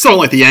 I still don't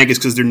like the Yankees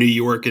because they're New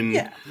York, and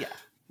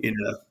you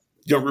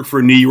don't root for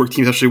a New York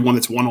team, especially one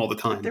that's won all the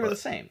time. They were the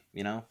same,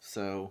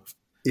 So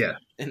yeah,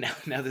 and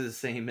now they're the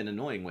same in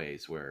annoying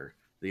ways where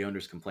the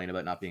owners complain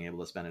about not being able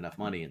to spend enough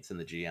money and send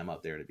the GM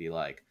up there to be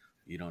like,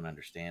 you don't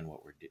understand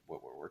what we're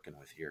working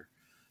with here.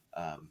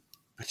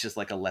 It's just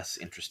like a less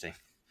interesting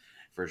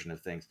version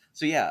of things.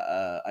 So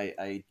yeah,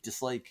 I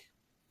dislike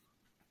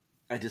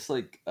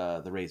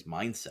the Rays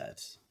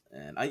mindset.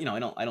 And I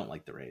don't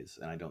like the Rays,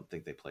 and I don't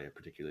think they play a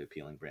particularly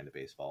appealing brand of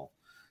baseball.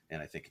 And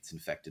I think it's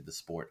infected the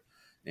sport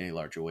in a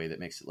larger way that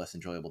makes it less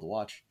enjoyable to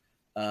watch.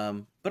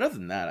 But other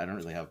than that, I don't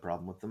really have a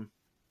problem with them.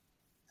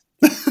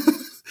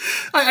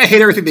 I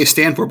hate everything they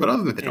stand for, but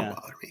other than that, they don't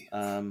bother me.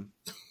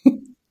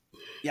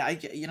 Yeah,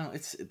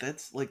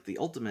 that's like the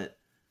ultimate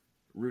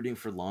rooting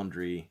for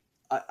laundry.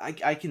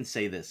 I can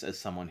say this as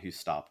someone who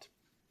stopped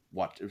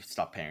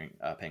paying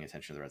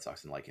attention to the Red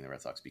Sox and liking the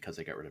Red Sox because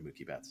they got rid of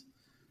Mookie Betts.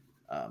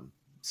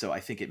 So I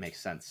think it makes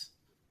sense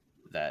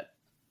that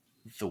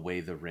the way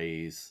the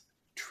Rays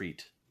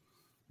treat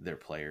their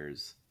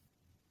players,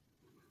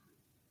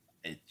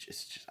 I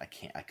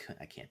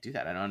can't do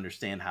that. I don't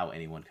understand how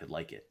anyone could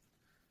like it.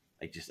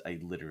 I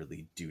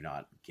literally do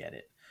not get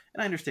it.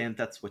 And I understand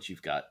that's what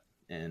you've got,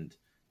 and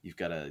you've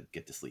got to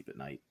get to sleep at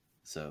night.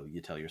 So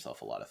you tell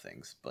yourself a lot of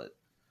things, but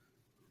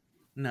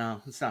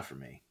no, it's not for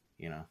me,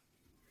 you know?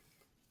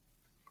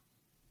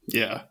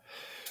 Yeah,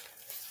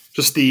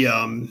 just the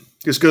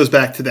this goes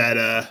back to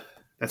that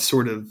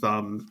sort of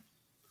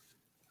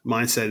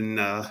mindset, and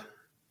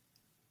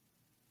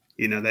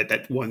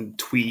that one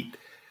tweet.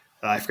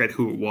 I forget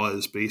who it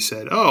was, but he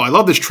said, "Oh, I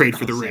love this trade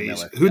for Oh, the Sam Rays.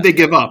 Miller. Who'd Yeah. they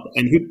give up,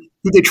 and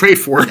who'd they trade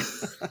for?"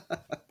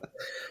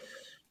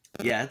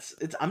 Yeah,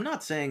 it's I'm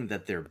not saying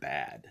that they're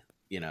bad,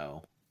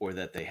 or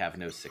that they have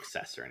no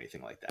success or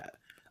anything like that.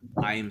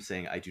 I am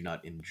saying I do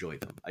not enjoy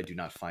them. I do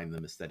not find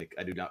them aesthetic.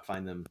 I do not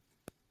find them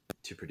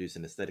to produce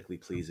an aesthetically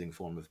pleasing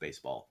form of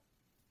baseball.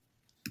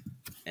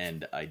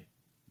 And I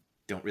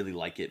don't really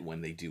like it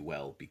when they do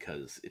well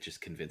because it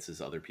just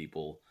convinces other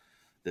people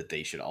that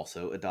they should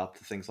also adopt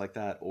things like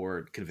that,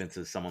 or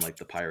convinces someone like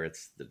the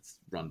Pirates that's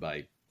run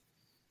by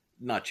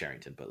not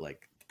Charrington, but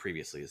like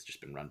previously has just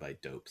been run by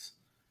dopes,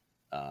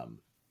 um,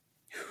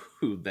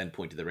 who then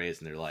point to the Rays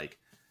and they're like,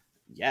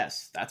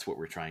 yes, that's what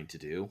we're trying to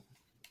do.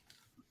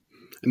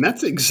 And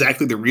that's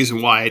exactly the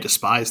reason why I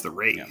despise the Yeah.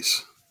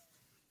 Rays.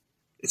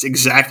 It's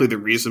exactly the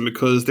reason,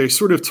 because they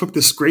sort of took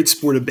this great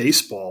sport of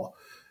baseball,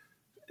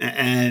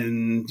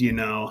 and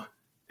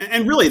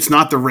and really it's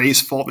not the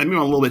Rays' fault. Maybe I'm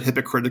a little bit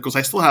hypocritical.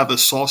 I still have a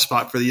soft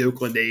spot for the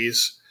Oakland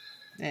A's,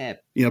 Eh,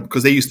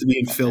 because they used to be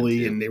in fuck them Philly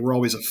too. and they were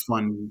always a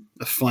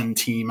fun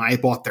team. I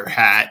bought their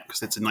hat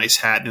because it's a nice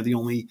hat. And they're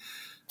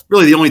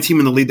really the only team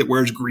in the league that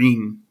wears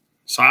green.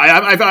 So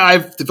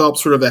I've developed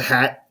sort of a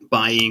hat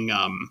buying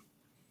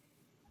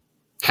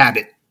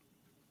habit.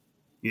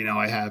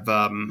 I have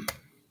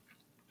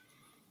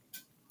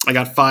I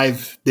got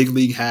 5 big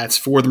league hats.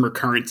 4 of them are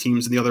current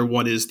teams, and the other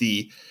one is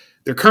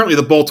they're currently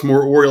the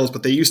Baltimore Orioles,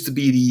 but they used to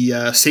be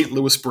the St.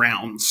 Louis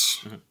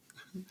Browns. Mhm.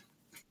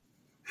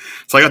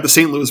 So I got the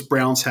St. Louis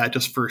Browns hat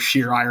just for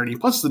sheer irony.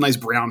 Plus, it's a nice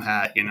brown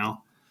hat.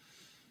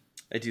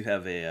 I do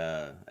have I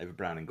have a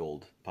brown and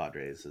gold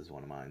Padres as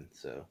one of mine,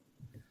 so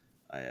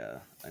I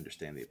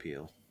understand the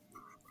appeal.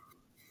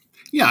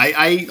 Yeah,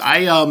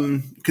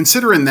 I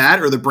considering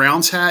that or the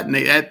Browns hat, and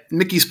at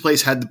Mickey's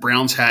place had the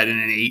Browns hat in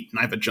an 8, and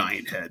I have a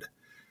giant head.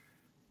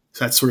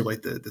 So that's sort of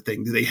like the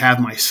thing. Do they have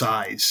my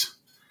size?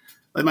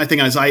 But my thing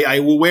is, I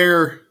will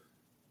wear.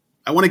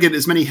 I want to get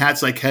as many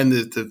hats as I can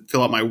to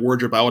fill out my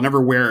wardrobe. I will never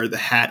wear the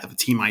hat of a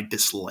team I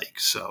dislike.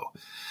 So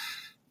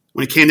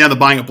when it came down to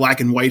buying a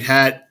black and white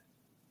hat,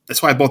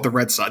 that's why I bought the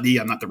Red Sox.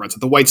 Not the Red Sox,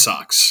 the White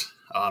Sox.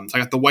 So I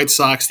got the White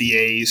Sox, the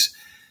A's,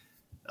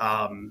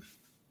 um,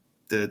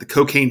 the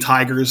Cocaine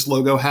Tigers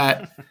logo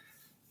hat,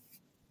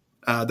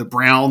 the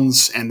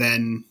Browns, and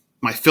then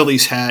my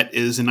Phillies hat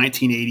is a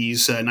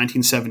 1980s,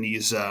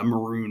 1970s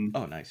maroon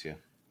Oh, nice, yeah.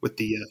 with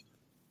the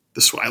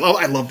swag.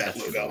 I love that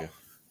That's a good logo logo.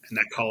 and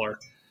that color.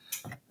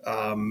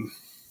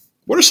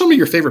 What are some of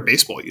your favorite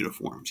baseball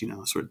uniforms?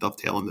 Sort of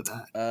dovetail into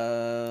that.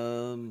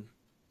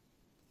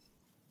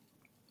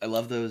 I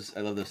love those.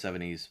 I love those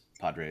 '70s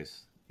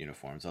Padres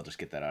uniforms. I'll just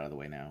get that out of the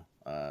way now.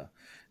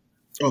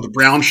 Oh, the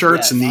brown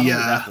shirts Yeah, and not only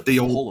that, but the the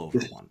old.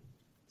 pullover one,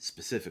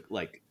 specific.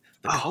 Like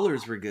the Oh,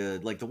 colors were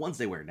good. Like the ones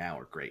they wear now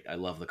are great. I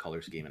love the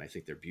color scheme, and I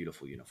think they're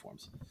beautiful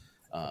uniforms.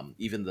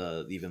 Even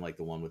like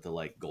the one with the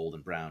like gold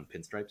and brown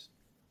pinstripes.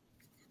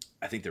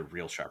 I think they're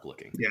real sharp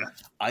looking. yeah,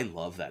 I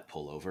love that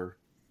pullover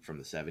from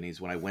the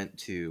 '70s. When I went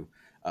to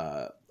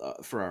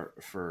for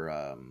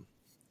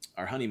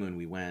our honeymoon,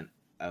 we went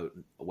out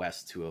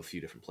west to a few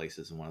different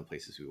places, and one of the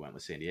places we went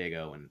was San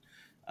Diego, and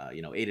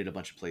ate at a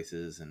bunch of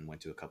places and went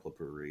to a couple of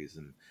breweries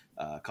and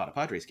caught a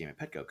Padres game at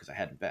Petco because I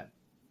hadn't been.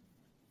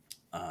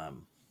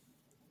 And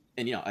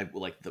I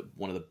like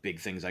one of the big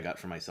things I got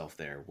for myself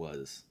there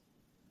was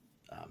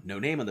no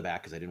name on the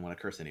back because I didn't want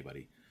to curse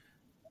anybody.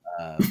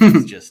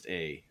 It's just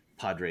a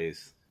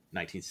Padres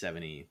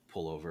 1970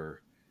 pullover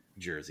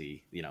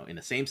jersey, in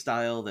the same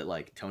style that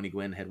like Tony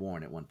Gwynn had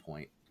worn at one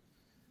point.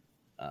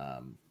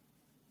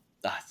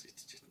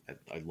 It's just,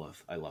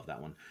 I love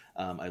that one.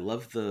 I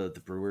love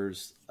the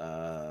Brewers.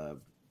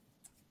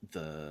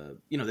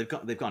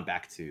 They've gone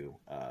back to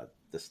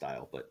the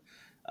style, but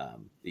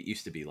it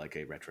used to be like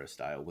a retro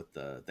style with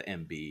the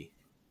MB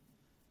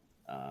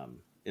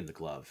in the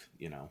glove.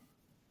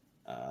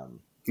 I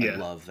yeah,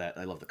 love that.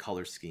 I love the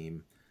color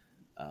scheme.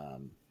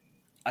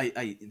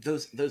 I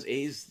those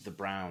A's, the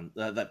brown,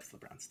 that's the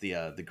browns,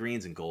 the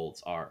greens and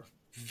golds are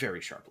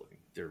very sharp looking.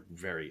 They're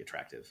very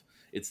attractive.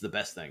 It's the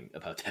best thing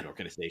about that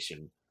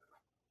organization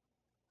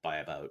by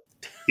about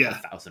yeah.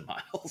 1,000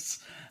 miles.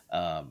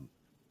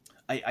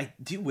 I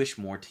do wish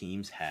more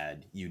teams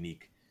had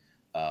unique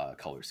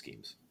color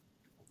schemes.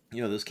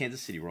 You know, those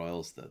Kansas City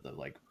Royals, the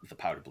like the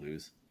powder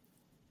blues,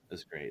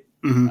 is great.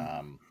 Hmm.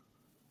 Um,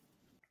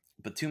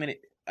 but too many.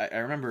 I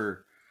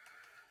remember,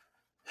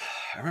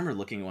 I remember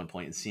looking at one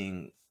point and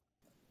seeing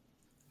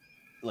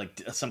like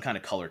some kind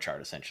of color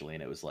chart essentially,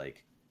 and it was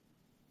like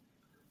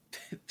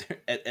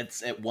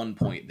at one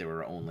point there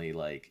were only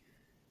like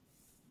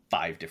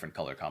five different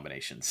color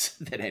combinations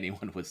that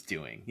anyone was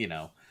doing. You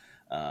know,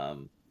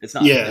 it's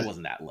not, it Yeah,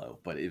 wasn't that low,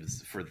 but it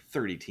was for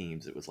 30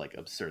 teams. It was like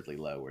absurdly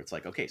low. Where it's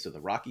like, okay, so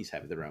the Rockies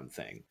have their own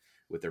thing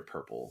with their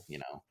purple, you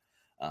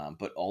know,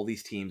 but all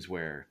these teams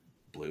wear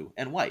blue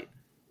and white,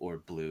 or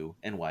blue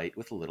and white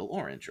with a little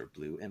orange, or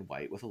blue and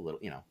white with a little,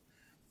 you know.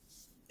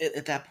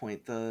 At that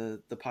point,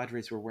 the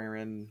Padres were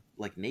wearing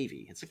like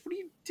navy. It's like, what are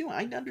you doing?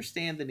 I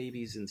understand the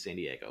navy's in San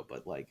Diego,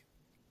 but like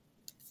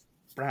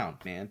brown,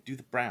 man, do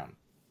the brown.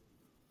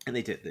 And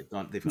they did. They've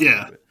gone back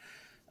yeah, to it.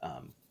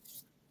 Um,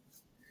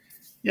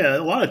 yeah.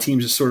 A lot of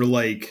teams just sort of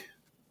like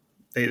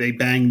they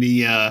bang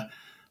the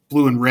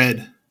blue and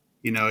red,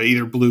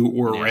 either blue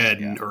or yeah,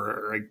 red, yeah.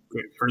 or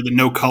the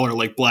no color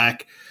like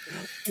black.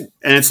 And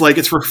it's like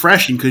it's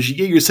refreshing because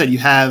you said you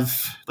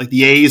have like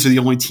the A's are the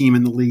only team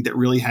in the league that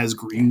really has Yeah.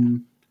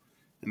 green,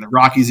 and the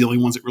Rockies the only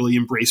ones that really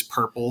embrace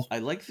purple. I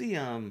like the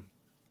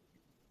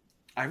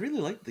I really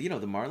like the, you know,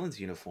 the Marlins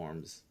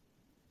uniforms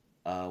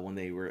when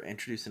they were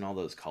introducing all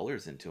those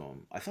colors into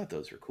them. I thought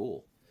those were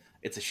cool.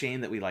 It's a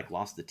shame that we like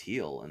lost the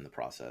teal in the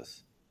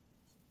process.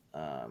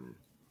 Um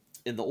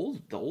and the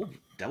old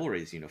Devil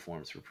Rays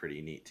uniforms were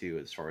pretty neat too,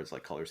 as far as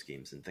like color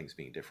schemes and things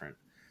being different.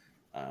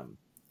 Um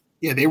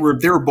Yeah, they were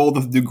both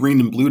of the green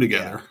and blue yeah.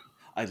 together.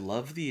 I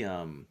love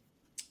the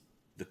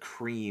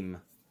cream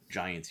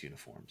Giants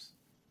uniforms.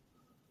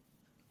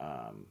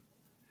 Um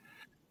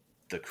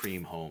the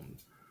cream home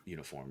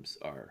uniforms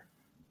are,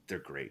 they're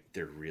great.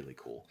 They're really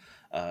cool.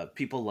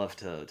 People love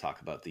to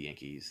talk about the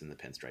Yankees and the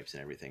pinstripes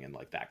and everything and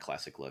like that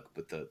classic look,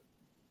 but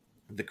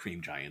the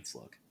cream Giants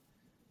look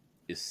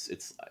is,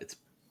 it's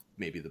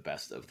maybe the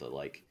best of the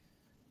like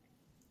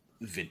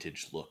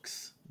vintage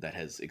looks that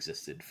has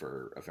existed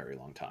for a very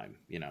long time.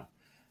 You know,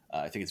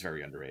 I think it's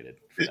very underrated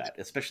for that,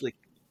 especially.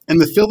 And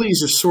the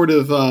Phillies are sort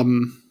of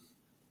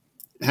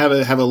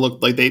have a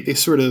look like they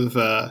sort of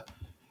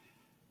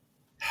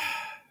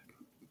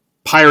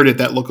pirated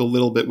that look a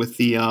little bit with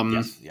the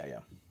Yes, yeah, yeah.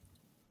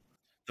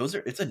 Those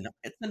are, it's a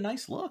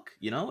nice look.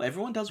 You know,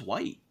 everyone does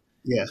white.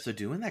 yeah. So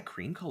doing that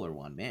cream color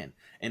one, man,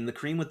 and the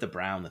cream with the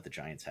brown that the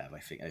Giants have, I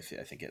think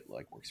it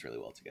like works really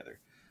well together.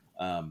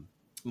 Um,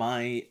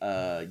 my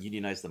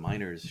unionize the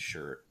miners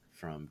shirt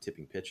from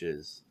Tipping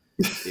Pitches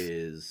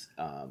is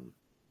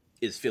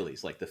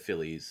Phillies, like the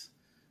Phillies,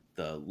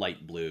 the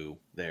light blue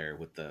there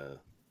with the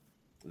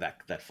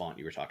that font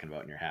you were talking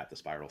about in your hat, the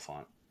spiral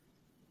font.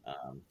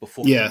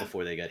 Before Yeah.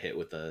 before they got hit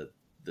with the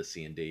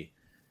C and D,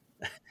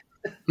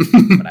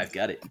 but I've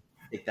got it.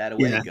 Take that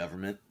away, Yeah.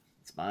 government.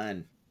 It's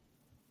mine.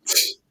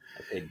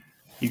 I paid.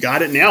 You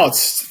got it now.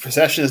 It's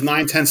possession is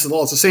 9/10 of the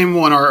law. It's the same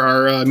one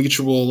our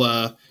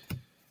mutual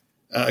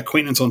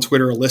acquaintance on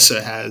Twitter,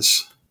 Alyssa,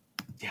 has.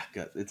 Yeah,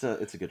 good. It's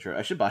a good shirt.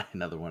 I should buy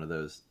another one of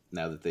those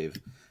now that they've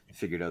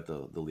figured out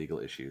the legal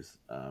issues.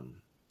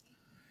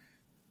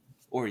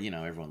 Or you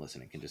know, everyone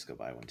listening can just go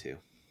buy one too.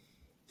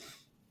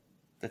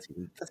 That's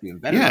even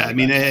better Yeah, than I the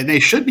mean gun. they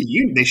should be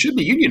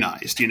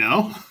unionized.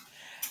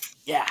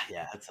 Yeah,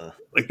 yeah. That's a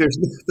Like there's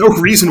no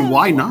reason there's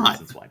why a lot of not.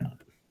 reasons why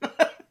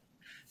not.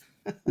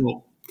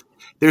 Well,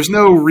 there's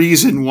no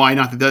reason why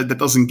not that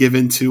doesn't give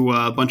in to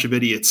a bunch of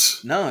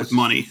idiots No, with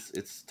money.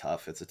 it's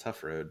tough. It's a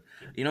tough road.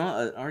 You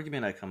know, an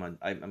argument I come on.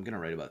 I'm going to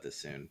write about this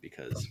soon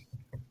because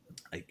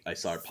I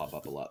saw it pop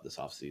up a lot this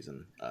off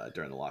season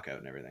during the lockout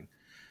and everything,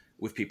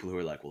 with people who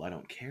are like, well, I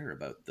don't care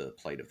about the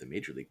plight of the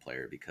major league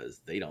player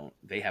because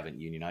they haven't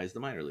unionized the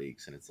minor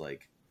leagues, and it's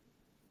like,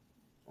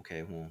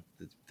 okay, well,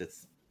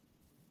 that's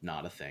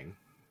not a thing.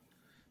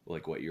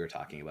 Like what you were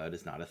talking about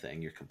is not a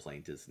thing. Your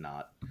complaint is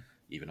not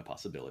even a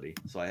possibility.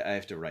 So I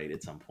have to write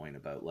at some point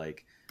about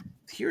like,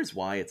 here's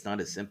why it's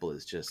not as simple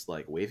as just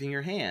like waving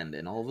your hand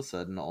and all of a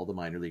sudden all the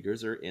minor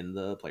leaguers are in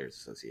the players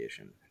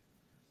association.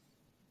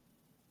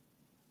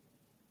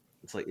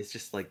 It's like, it's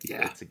just like,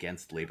 Yeah. it's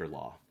against labor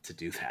law to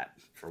do that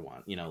for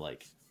one, you know,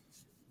 like,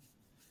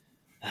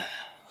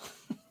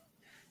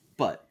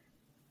 but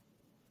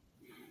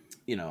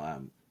you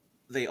know,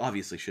 they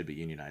obviously should be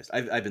unionized.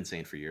 I've been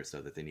saying for years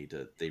though that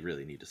they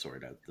really need to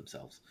sort it out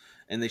themselves,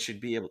 and they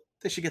should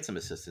get some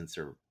assistance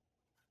or,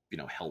 you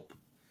know, help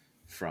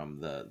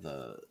from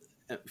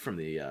from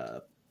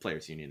the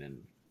players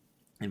union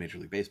in Major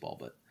League Baseball.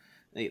 But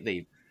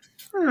they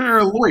Or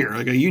a lawyer,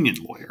 like a union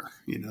lawyer.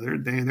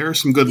 There are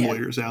some good yeah,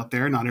 lawyers out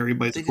there. Not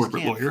everybody's a they just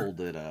corporate can't lawyer. fold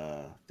it.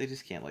 They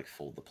just can't like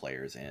fold the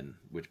players in,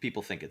 which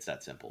people think it's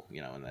that simple,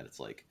 you know, and that it's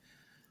like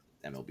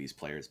MLB's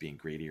players being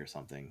greedy or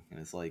something, and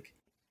it's like,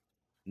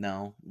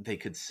 no, they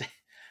could say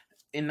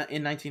in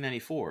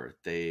 1994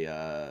 they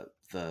the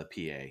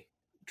PA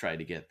tried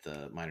to get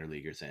the minor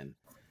leaguers in,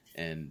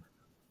 and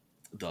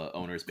the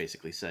owners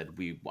basically said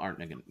we aren't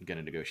going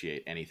to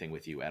negotiate anything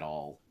with you at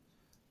all,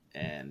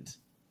 and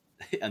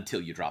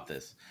until you drop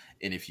this.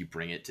 And if you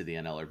bring it to the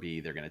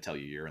NLRB, they're going to tell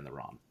you you're in the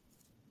wrong.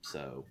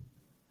 So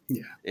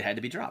Yeah. it had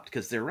to be dropped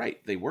because they're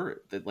right. They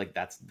were like,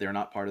 they're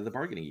not part of the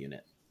bargaining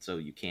unit. So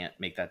you can't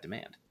make that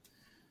demand.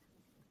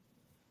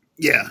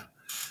 Yeah.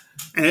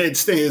 And it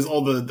stays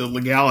all the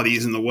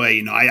legalities in the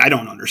way. I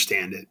don't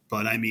understand it,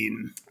 but I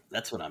mean,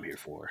 that's what I'm here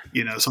for.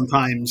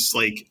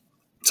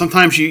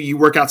 Sometimes you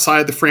work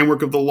outside the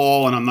framework of the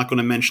law, and I'm not going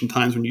to mention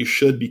times when you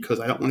should because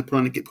I don't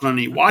want to get put on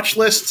any watch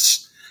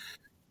lists.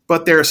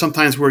 But there are some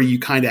times where you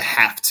kind of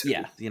have to.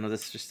 Yeah,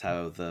 that's just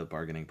how the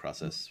bargaining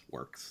process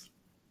works.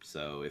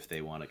 So if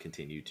they want to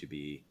continue to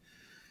be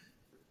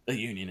a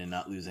union and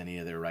not lose any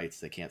of their rights,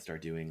 they can't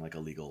start doing like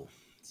illegal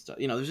stuff.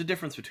 There's a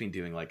difference between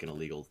doing like an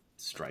illegal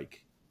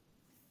strike,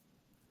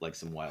 like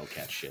some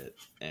wildcat shit,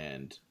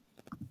 and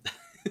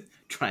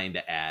trying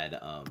to add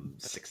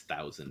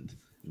 6,000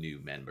 new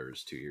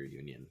members to your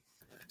union.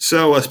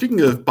 So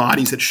speaking of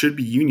bodies that should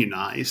be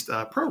unionized,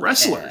 pro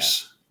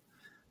wrestlers.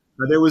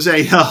 There was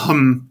a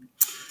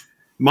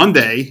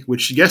Monday,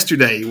 which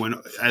yesterday, when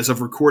as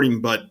of recording,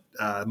 but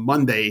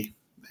Monday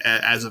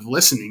as of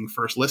listening,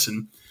 first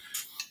listen.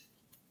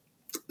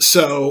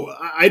 So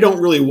I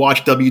don't really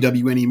watch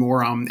WWE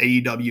anymore. I'm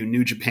AEW,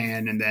 New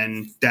Japan, and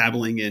then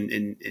dabbling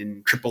in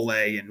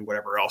AAA and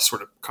whatever else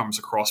sort of comes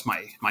across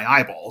my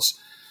eyeballs.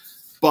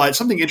 But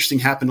something interesting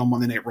happened on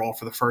Monday Night Raw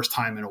for the first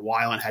time in a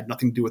while and had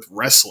nothing to do with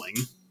wrestling.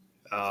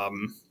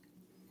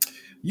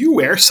 You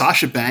aware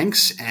Sasha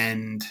Banks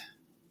and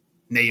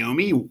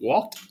Naomi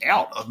walked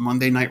out of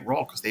Monday Night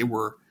Raw because they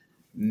were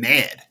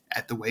mad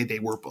at the way they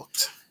were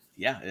booked.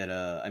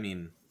 Yeah, I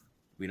mean,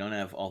 we don't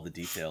have all the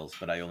details,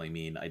 but I only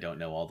mean I don't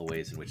know all the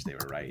ways in which they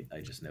were right.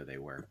 I just know they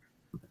were.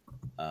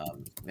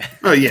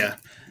 Oh, yeah.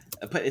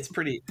 But it's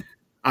pretty...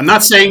 I'm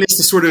not saying this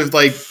to sort of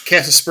like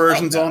cast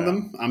aspersions on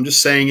them. I'm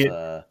just saying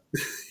it.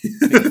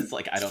 It's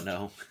like, I don't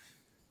know.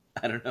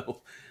 I don't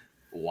know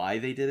why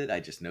they did it. I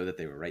just know that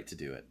they were right to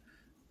do it.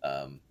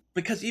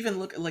 Because even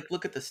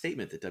look at the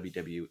statement that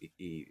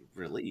WWE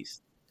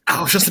released.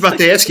 I was just about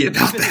to ask you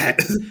about that.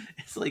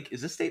 It's like,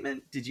 is this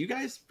statement, did you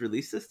guys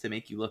release this to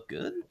make you look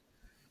good?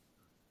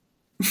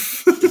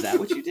 Is that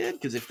what you did?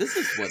 Because if this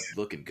is what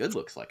looking good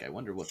looks like, I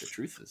wonder what the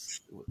truth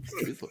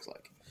looks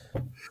like.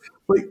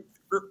 Like,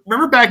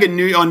 remember back on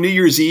New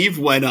Year's Eve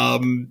when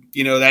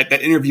that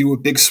interview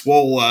with Big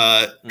Swole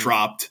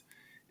dropped,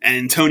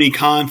 and Tony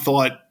Khan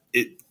thought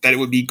that it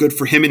would be good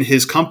for him and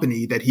his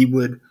company that he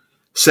would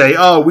say,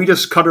 "Oh, we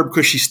just cut her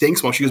because she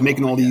stinks," while she was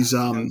making all these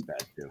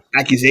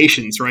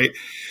accusations, right?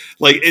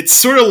 Like, it's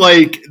sort of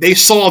like they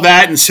saw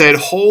that and said,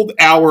 "Hold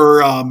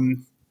our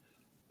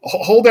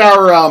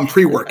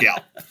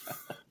pre-workout."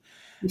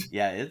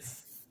 Yeah,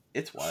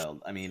 it's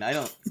wild. I mean,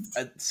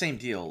 same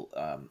deal.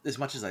 As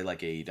much as I like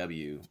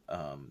AEW,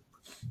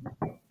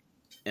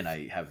 and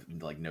I have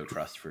like no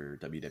trust for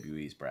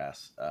WWE's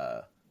brass,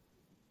 that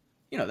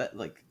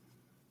like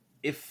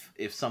if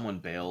someone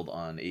bailed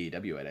on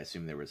AEW, I'd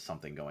assume there was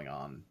something going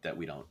on that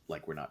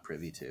we're not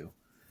privy to.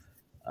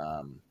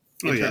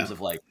 In terms of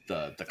like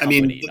the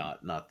company,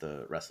 not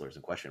the wrestlers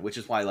in question, which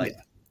is why like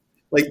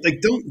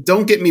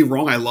don't get me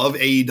wrong, I love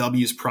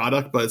AEW's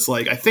product, but it's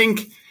like I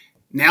think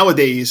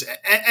nowadays,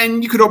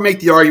 and you could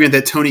make the argument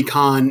that Tony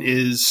Khan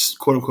is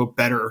quote unquote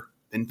better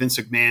than Vince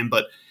McMahon,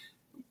 but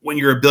when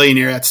you're a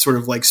billionaire, that's sort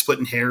of like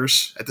splitting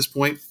hairs at this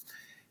point.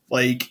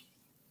 Like,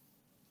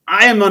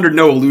 I am under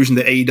no illusion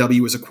that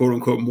AEW is a quote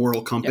unquote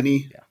moral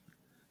company,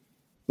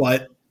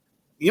 but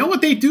you know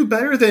what they do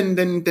better than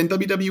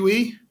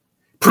WWE?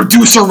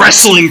 Produce a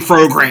wrestling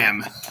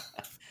program.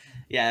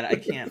 Yeah,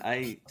 and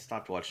I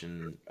stopped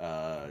watching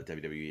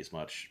WWE as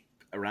much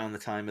around the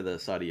time of the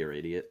Saudi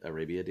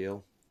Arabia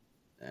deal.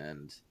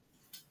 And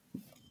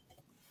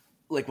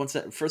like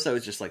first I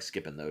was just like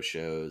skipping those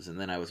shows,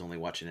 and then I was only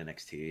watching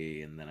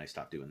NXT, and then I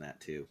stopped doing that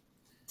too.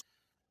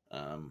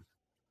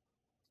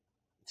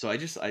 So I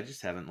just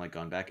haven't like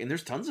gone back. And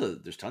there's tons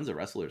of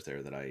wrestlers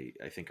there that I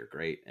think are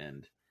great,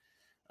 and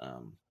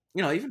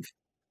even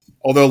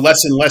although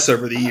less and less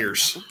over the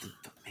years.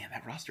 Man,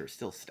 that roster is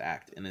still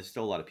stacked, and there's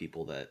still a lot of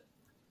people that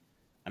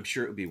I'm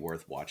sure it would be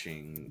worth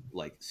watching,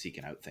 like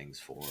seeking out things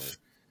for.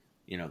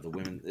 The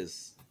women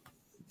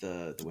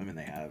the women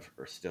they have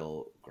are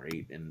still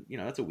great, and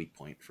that's a weak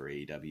point for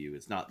AEW.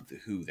 It's not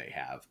who they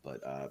have,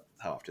 but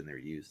how often they're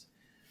used,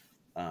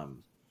 how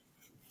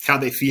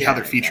they're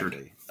featured.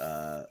 Exactly.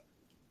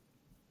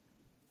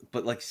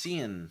 But like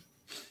seeing,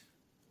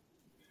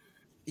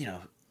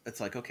 it's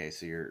like, okay,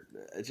 so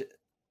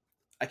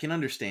I can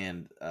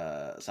understand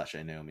Sasha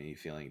and Naomi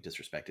feeling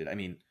disrespected. I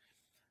mean,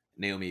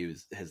 Naomi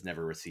has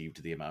never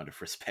received the amount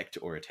of respect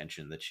or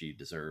attention that she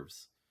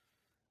deserves.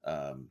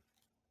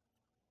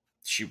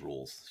 She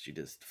rules. She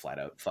just flat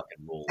out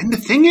fucking rules. And the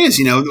thing is,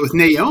 with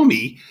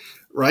Naomi,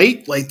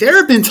 right? Like, there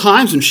have been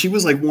times when she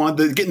was like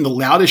getting the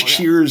loudest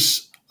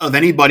cheers of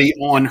anybody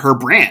on her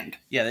brand.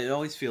 Yeah, it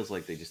always feels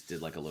like they just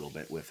did like a little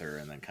bit with her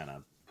and then kind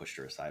of pushed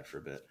her aside for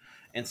a bit.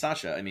 And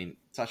Sasha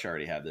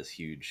already had this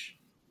huge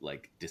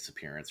like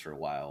disappearance for a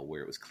while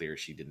where it was clear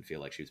she didn't feel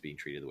like she was being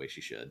treated the way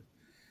she should.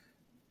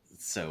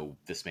 so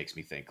this makes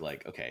me think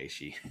like, okay,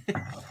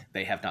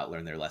 they have not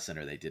learned their lesson,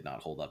 or they did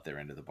not hold up their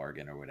end of the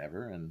bargain, or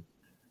whatever. And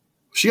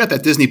She got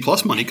that Disney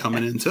Plus money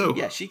coming in too.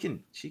 yeah, she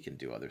can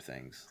do other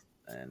things,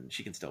 and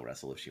she can still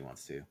wrestle if she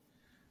wants to.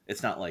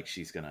 It's not like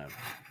she's gonna,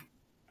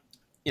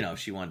 if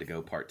she wanted to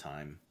go part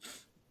time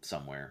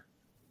somewhere,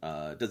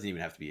 it doesn't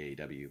even have to be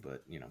AEW,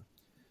 but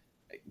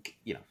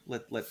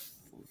let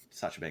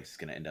Sasha Banks is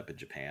gonna end up in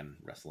Japan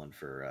wrestling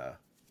for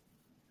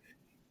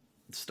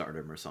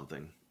Stardom or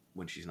something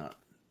when she's not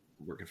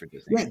working for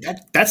Disney. Yeah,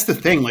 that's the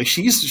thing. Like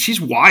she's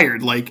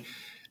wired. Like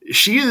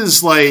she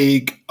is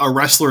like a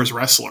wrestler's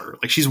wrestler.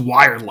 Like she's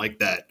wired like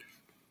that.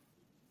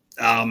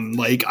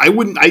 Like I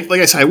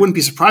wouldn't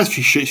be surprised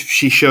if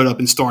she showed up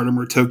in Stardom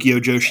or Tokyo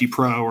Joshi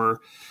Pro, or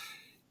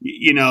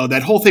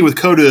that whole thing with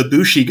Kota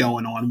Ibushi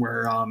going on,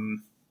 where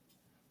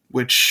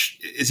which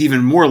is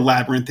even more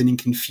labyrinthine and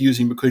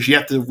confusing because you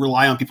have to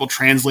rely on people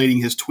translating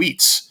his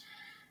tweets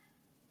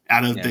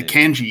out of the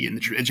kanji and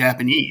the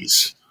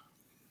Japanese.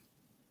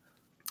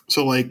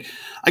 So, like,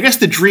 I guess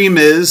the dream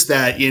is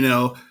that,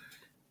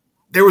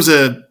 there was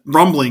a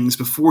rumblings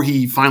before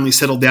he finally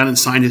settled down and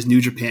signed his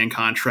New Japan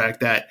contract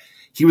that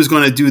he was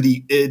going to do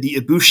the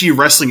Ibushi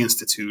Wrestling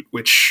Institute,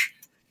 which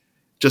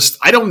just,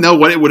 I don't know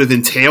what it would have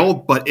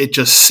entailed, but it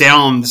just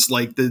sounds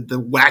like the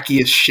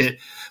wackiest shit.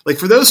 Like,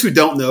 for those who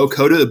don't know,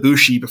 Kota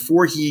Ibushi,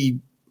 before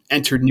he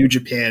entered New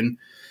Japan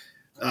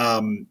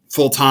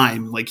full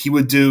time, like, he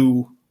would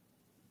do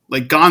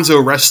like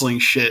gonzo wrestling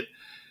shit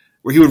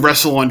where he would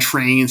wrestle on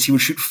trains. He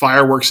would shoot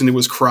fireworks into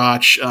his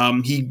crotch.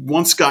 He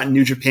once got in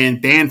New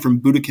Japan banned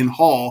from Budokan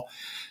Hall.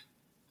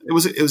 It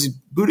was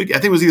Budokan. I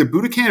think it was either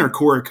Budokan or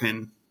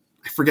Korakuen.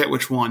 I forget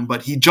which one,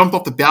 but he jumped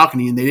off the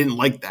balcony and they didn't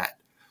like that.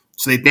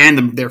 So they banned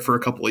him there for a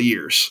couple of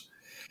years.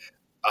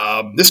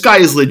 This guy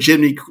is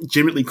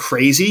legitimately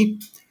crazy,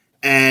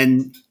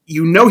 and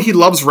he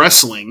loves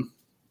wrestling.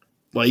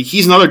 Like,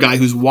 he's another guy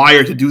who's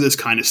wired to do this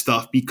kind of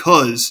stuff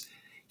because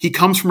he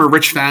comes from a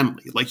rich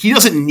family. Like, he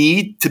doesn't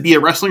need to be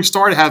a wrestling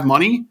star to have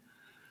money.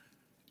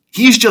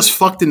 He's just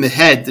fucked in the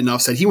head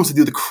enough that he wants to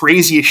do the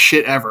craziest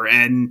shit ever,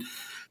 and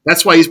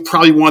that's why he's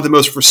probably one of the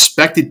most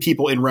respected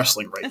people in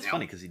wrestling right now. It's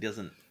funny because he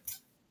doesn't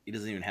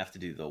even have to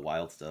do the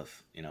wild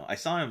stuff. I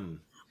saw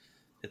him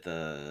at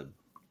the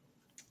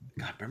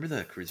remember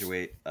the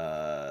Cruiserweight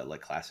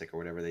like Classic or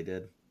whatever they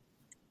did?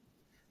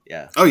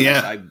 Yeah. Oh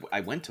yeah.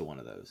 I went to one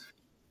of those.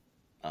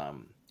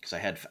 Because I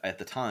had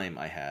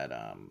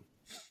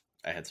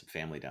some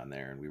family down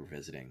there and we were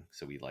visiting,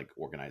 so we like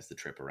organized the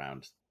trip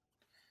around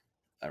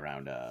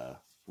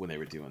when they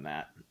were doing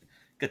that.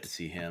 Got to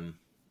see him,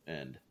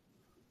 and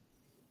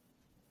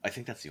I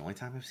think that's the only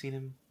time I've seen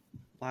him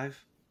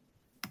live.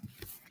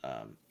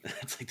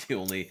 It's like the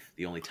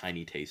only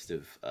tiny taste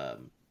of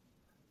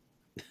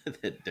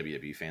that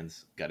WWE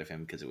fans got of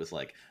him, because it was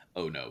like,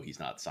 oh no, he's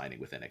not signing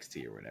with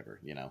NXT or whatever,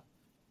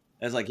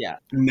 I was like, yeah,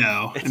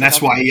 no, and like,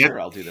 that's why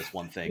I'll do this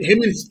one thing.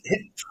 Him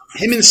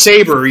and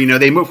Sabre,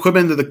 they moved him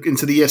into the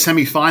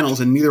semifinals,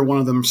 and neither one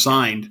of them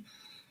signed.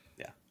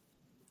 Yeah.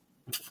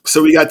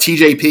 So we got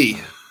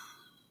TJP.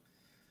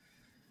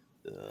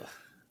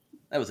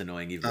 That was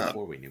annoying even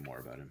before we knew more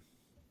about him.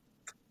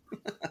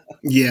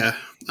 Yeah,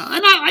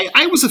 and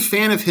I was a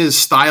fan of his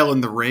style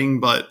in the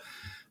ring, but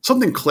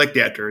something clicked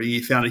after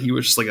he found that he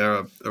was just like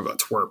a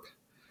twerp,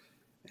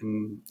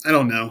 and I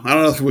don't know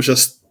if it was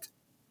just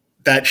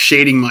that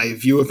shading my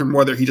view of him,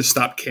 whether he just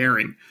stopped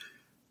caring.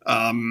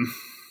 But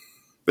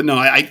no,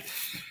 I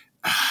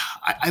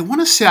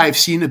want to say I've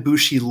seen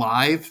Ibushi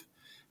live,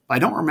 but I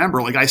don't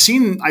remember. Like I've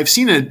seen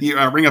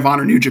a Ring of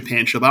Honor New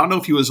Japan show, but I don't know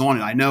if he was on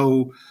it. I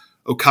know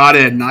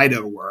Okada and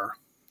Naito were,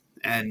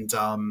 and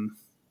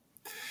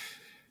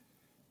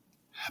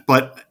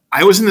but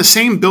I was in the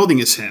same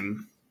building as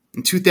him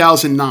in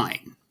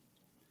 2009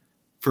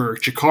 for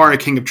Chikara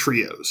King of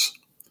Trios.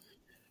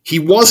 He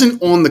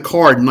wasn't on the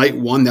card night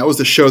one. That was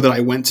the show that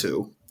I went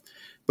to,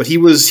 but he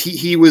was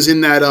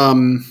in that.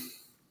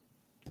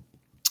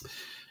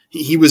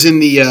 He was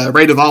in the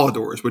Rey de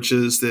Voladores, which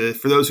is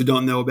for those who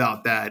don't know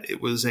about that, it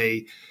was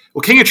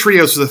King of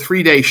Trios was a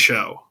 3-day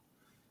show.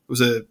 It was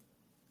a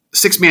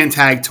 6-man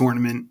tag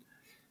tournament,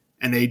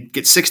 and they'd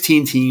get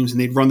 16 teams, and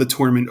they'd run the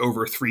tournament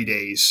over 3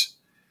 days.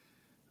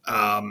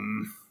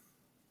 And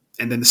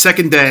then the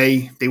second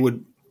day, they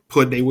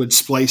would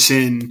splice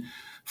in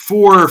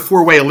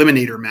four-way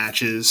eliminator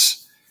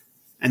matches,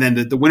 and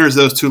then the winners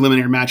of those 2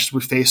 eliminator matches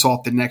would face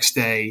off the next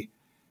day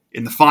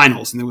in the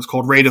finals, and it was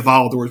called Rey de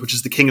Voladores, which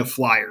is the King of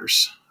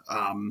Flyers.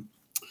 And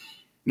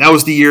that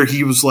was the year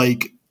he was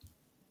like,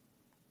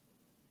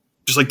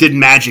 just like did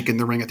magic in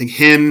the ring. I think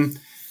him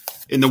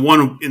in the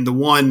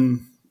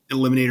one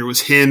eliminator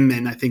was him,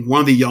 and I think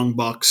one of the Young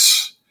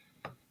Bucks,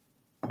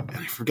 and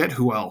I forget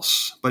who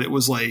else, but it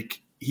was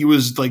like he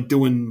was like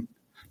doing.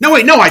 No,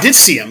 I did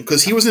see him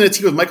because he was in a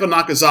team with Michael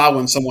Nakazawa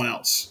and someone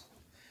else.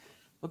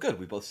 Well, good.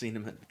 We both seen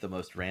him at the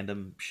most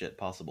random shit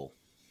possible.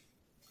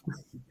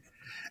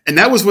 And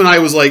that was when I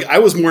was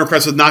more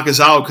impressed with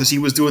Nakazawa because he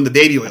was doing the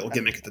baby oil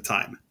gimmick at the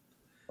time.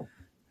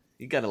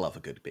 You gotta love a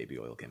good baby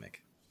oil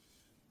gimmick.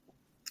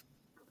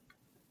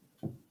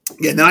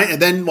 Yeah,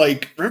 and then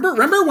like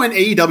remember when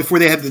AEW before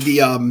they had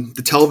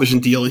the television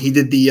deal and he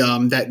did the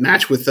that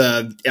match with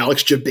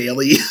Alex J.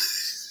 Bailey.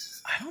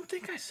 I don't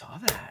think I saw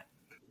that.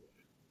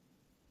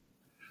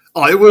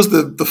 Oh, it was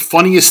the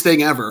funniest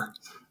thing ever.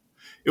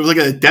 It was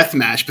like a death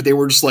match, but they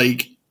were just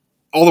like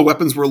all the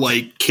weapons were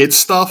like kid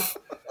stuff,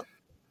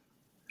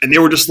 and they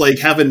were just like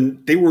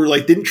they were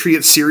like didn't treat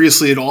it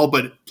seriously at all,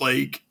 but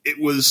like it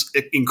was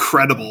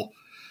incredible.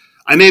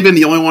 I may have been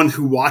the only one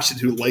who watched it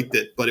who liked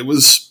it, but it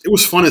was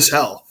fun as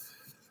hell.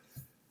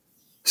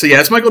 So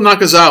yeah, it's Michael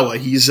Nakazawa.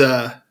 He's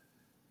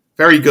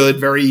very good,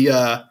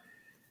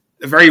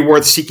 very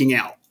worth seeking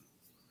out.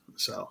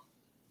 So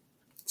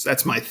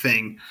that's my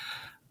thing.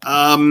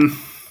 Um,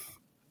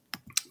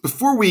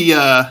 Before we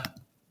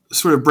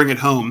sort of bring it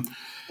home,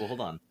 Well,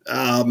 hold on.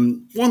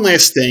 one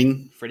last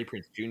thing. Freddie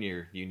Prinze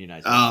Jr.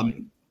 unionized wrestling.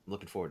 I'm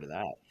looking forward to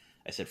that.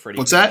 I said Freddie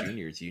What's Prinze that?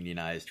 Jr.'s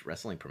unionized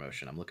wrestling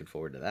promotion. I'm looking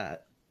forward to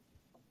that.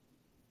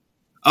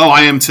 Oh,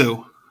 I am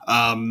too.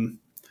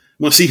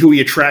 We'll see who he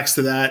attracts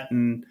to that,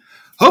 and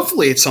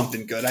hopefully it's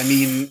something good. I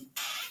mean,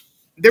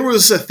 there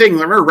was a thing.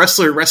 I remember the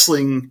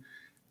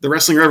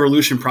Wrestling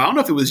Revolution. I don't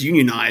know if it was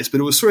unionized,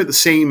 but it was sort of the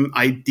same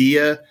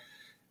idea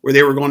where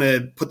they were going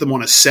to put them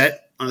on a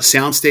set on a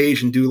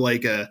soundstage and do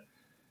like a.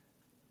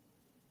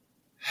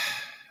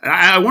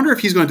 I wonder if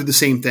he's going to do the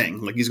same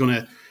thing. Like he's going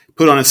to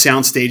put on a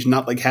soundstage,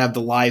 not like have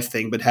the live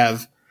thing, but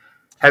have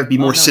it be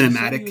more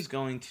cinematic. He was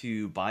going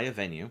to buy a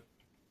venue,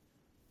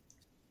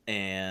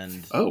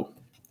 and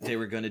they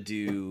were going to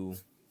do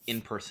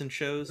in-person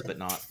shows, but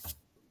not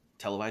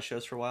televised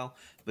shows for a while.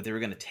 But they were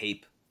going to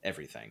tape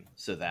everything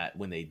so that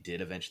when they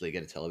did eventually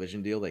get a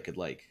television deal, they could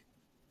like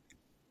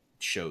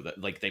show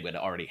that like they would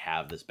already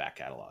have this back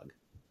catalog.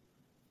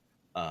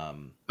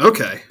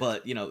 Okay,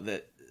 but you know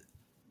that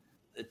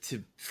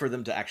for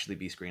them to actually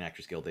be Screen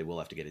Actors Guild, they will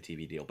have to get a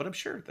TV deal. But I'm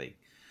sure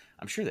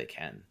they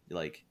can.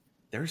 Like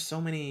there's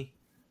so many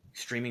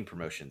streaming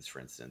promotions, for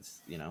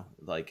instance. You know,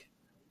 like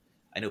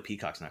I know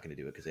Peacock's not going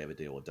to do it because they have a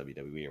deal with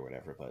WWE or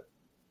whatever, but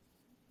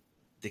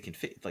they can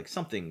like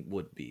something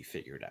would be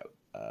figured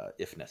out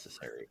if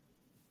necessary.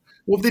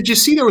 Well, did you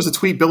see there was a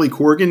tweet Billy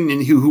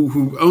Corgan,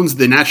 who owns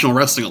the National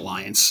Wrestling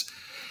Alliance?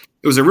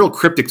 It was a real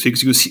cryptic tweet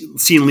because he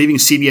was seen leaving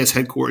CBS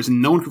headquarters,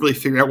 and no one could really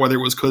figure out whether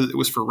it was because it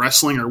was for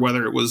wrestling or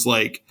whether it was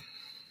like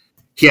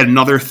he had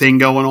another thing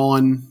going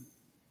on.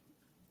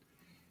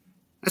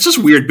 That's just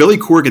weird. Billy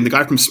Corgan, the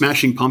guy from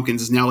Smashing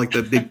Pumpkins, is now like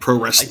the big pro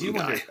wrestling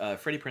guy. Wonder,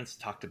 Freddie Prinze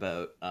talked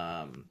about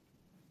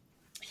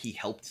he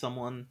helped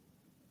someone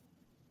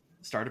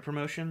start a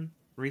promotion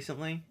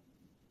recently,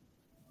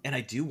 and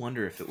I do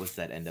wonder if it was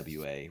that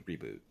NWA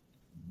reboot.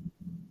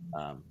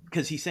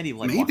 Because he said he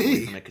like walked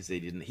away from it because he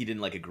didn't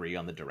like agree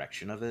on the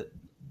direction of it.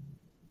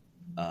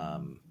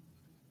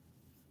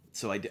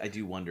 So I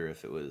do wonder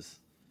if it was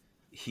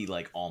he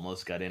like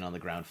almost got in on the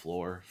ground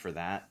floor for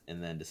that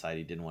and then decided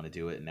he didn't want to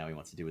do it and now he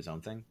wants to do his own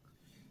thing.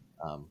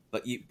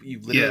 But you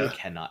literally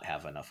cannot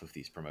have enough of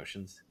these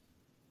promotions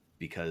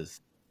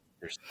because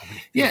there's so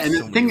many. Yeah, and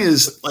the thing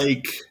is,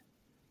 like,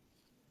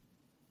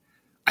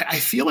 I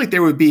feel like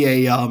there would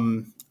be a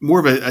more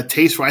of a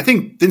taste for. I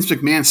think Vince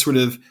McMahon sort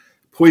of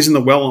poisoned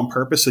the well on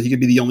purpose so he could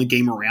be the only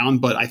game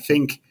around. But I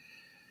think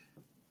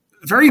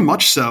very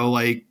much so,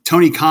 like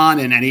Tony Khan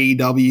and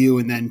AEW,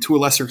 and then to a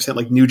lesser extent,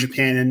 like New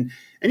Japan,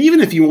 and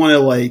even if you want to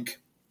like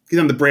get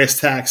on the brass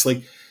tacks,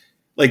 like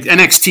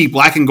NXT,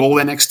 Black and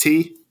Gold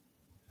NXT,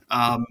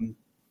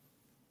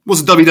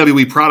 was a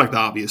WWE product,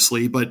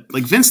 obviously, but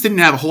like Vince didn't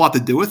have a whole lot to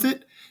do with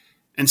it.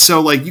 And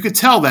so, like, you could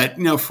tell that,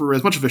 you know, for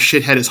as much of a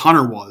shithead as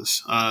Hunter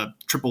was,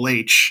 Triple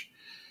H,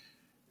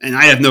 and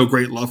I have no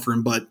great love for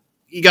him, but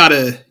you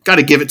gotta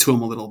give it to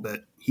him a little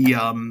bit. He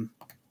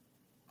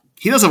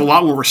does have a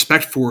lot more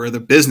respect for the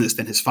business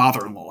than his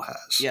father-in-law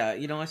has. Yeah,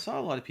 you know, I saw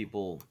a lot of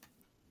people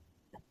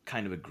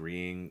kind of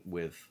agreeing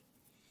with,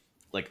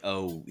 like,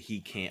 oh,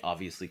 he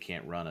obviously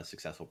can't run a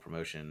successful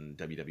promotion.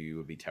 WWE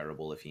would be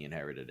terrible if he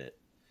inherited it.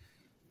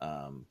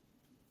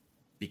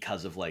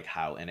 Because of like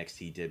how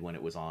NXT did when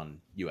it was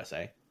on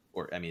USA,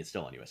 or I mean, it's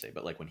still on USA,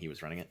 but like when he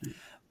was running it.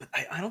 But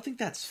I don't think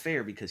that's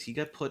fair because he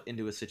got put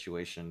into a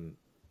situation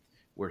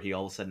where he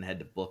all of a sudden had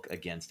to book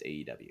against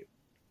AEW.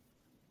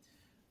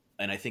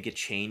 And I think it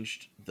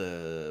changed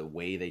the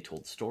way they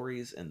told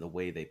stories and the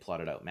way they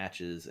plotted out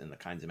matches and the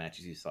kinds of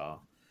matches you saw.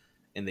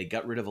 And they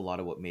got rid of a lot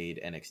of what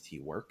made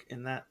NXT work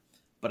in that.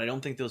 But I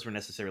don't think those were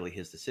necessarily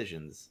his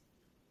decisions.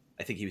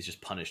 I think he was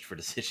just punished for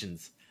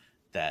decisions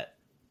that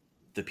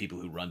the people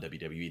who run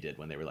WWE did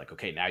when they were like,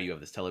 okay, now you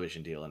have this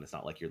television deal and it's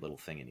not like your little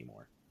thing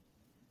anymore.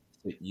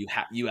 You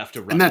have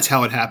to run. And that's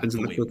how it happens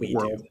in the corporate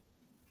world.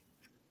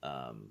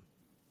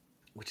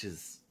 Which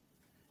is,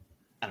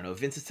 I don't know,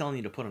 Vince is telling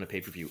you to put on a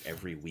pay-per-view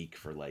every week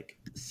for like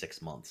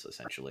 6 months,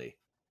 essentially.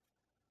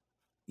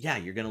 Yeah,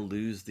 you're going to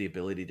lose the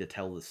ability to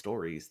tell the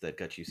stories that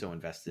got you so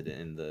invested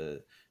in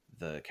the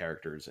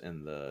characters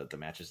and the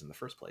matches in the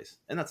first place.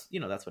 And that's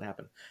what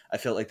happened. I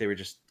felt like they were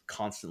just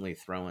constantly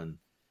throwing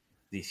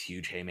these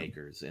huge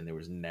haymakers and there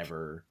was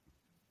never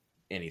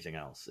anything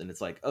else. And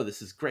it's like, oh,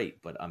 this is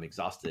great, but I'm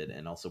exhausted.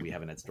 And also we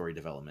haven't had story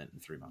development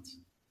in 3 months.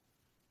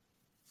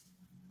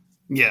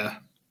 Yeah,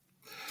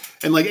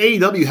 and like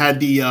AEW had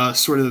the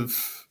sort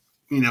of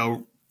you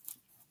know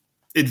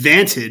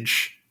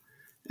advantage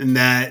in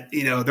that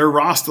their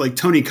roster, like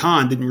Tony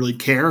Khan didn't really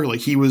care, like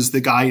he was the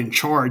guy in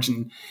charge,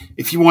 and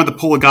if he wanted to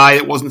pull a guy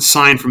that wasn't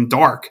signed from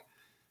Dark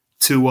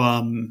to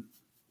want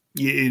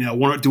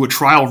to do a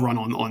trial run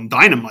on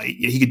Dynamite,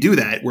 he could do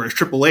that. Whereas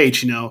Triple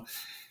H,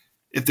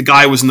 if the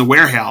guy was in the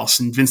warehouse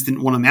and Vince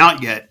didn't want him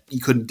out yet, he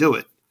couldn't do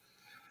it.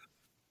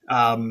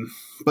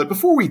 But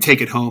before we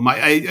take it home,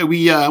 I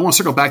want to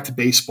circle back to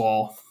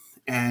baseball,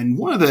 and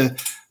one of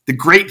the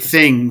great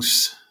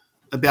things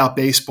about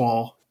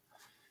baseball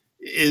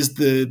is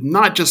the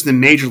not just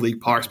in major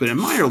league parks, but in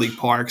minor league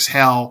parks,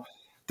 how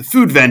the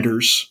food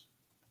vendors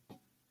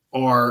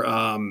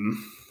are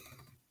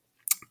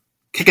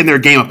kicking their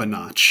game up a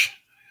notch.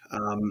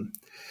 Um,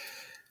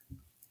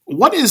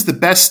 what is the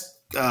best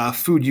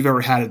food you've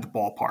ever had at the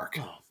ballpark?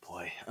 Oh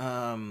boy.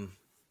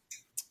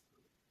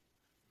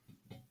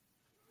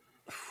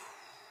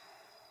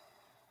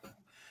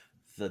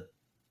 The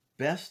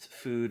best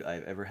food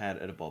I've ever had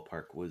at a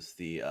ballpark was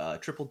the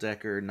triple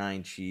decker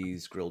 9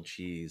 cheese grilled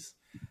cheese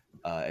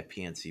at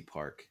PNC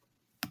Park.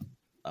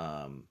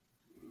 It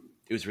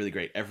was really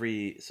great.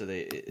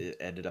 It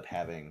ended up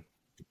having,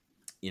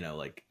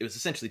 like it was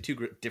essentially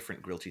two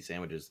different grilled cheese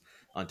sandwiches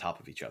on top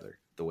of each other.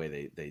 The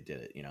way they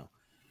did it,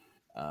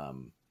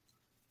 and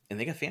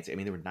they got fancy. I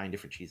mean, there were 9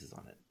 different cheeses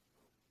on it.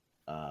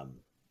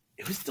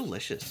 It was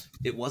delicious.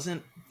 It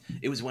wasn't.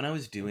 It was when I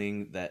was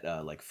doing that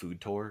like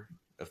food tour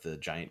of the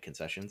giant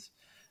concessions,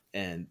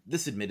 and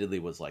this admittedly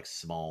was like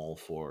small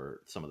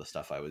for some of the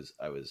stuff I was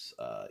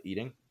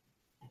eating,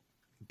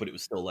 but it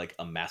was still like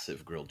a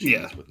massive grilled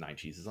cheese with 9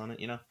 cheeses on it,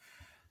 and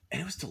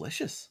it was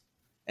delicious.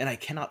 And I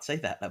cannot say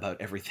that about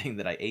everything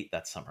that I ate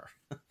that summer.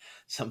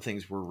 Some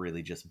things were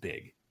really just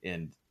big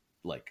and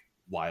like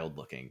wild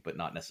looking, but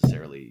not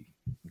necessarily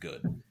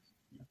good.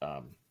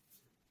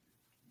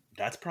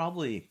 That's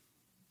probably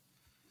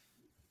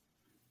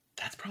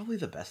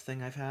the best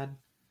thing I've had.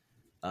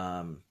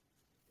 You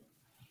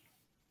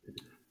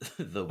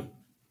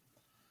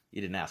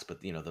didn't ask,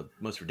 but the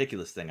most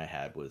ridiculous thing I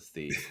had was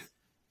the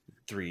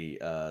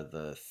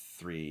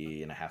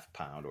 3.5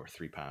 pound or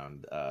 3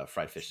 pound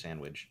fried fish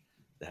sandwich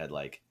that had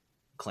like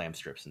clam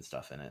strips and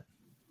stuff in it.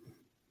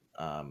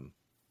 Oh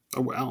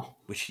wow!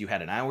 Which you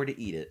had an hour to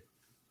eat it,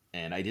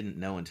 and I didn't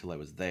know until I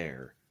was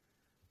there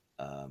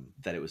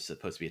that it was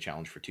supposed to be a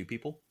challenge for 2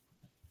 people.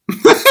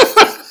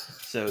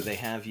 So they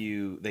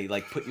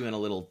like put you in a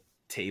little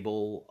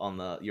table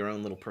on your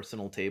own little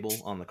personal table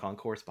on the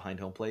concourse behind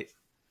home plate.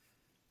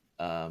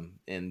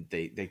 And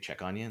they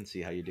check on you and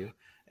see how you do.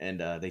 And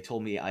they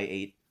told me I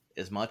ate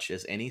as much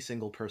as any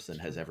single person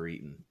has ever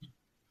eaten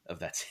of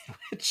that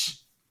sandwich.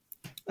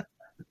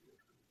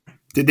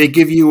 Did they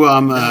give you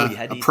No, you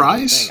had to a eat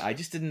prize? The whole thing. I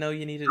just didn't know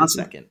you needed a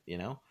second,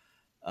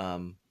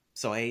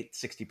 So I ate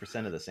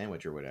 60% of the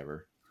sandwich or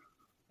whatever.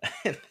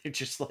 And they're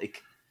just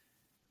like,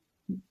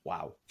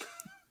 wow.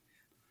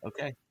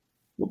 Okay.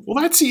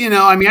 Well, that's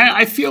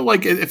I feel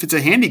like if it's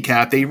a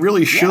handicap, they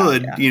really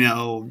should judge it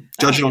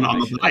on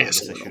the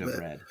bias a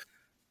little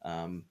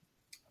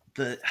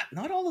bit.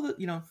 Not all of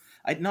the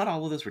not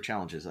all of those were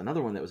challenges.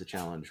 Another one that was a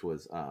challenge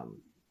was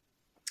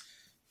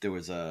there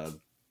was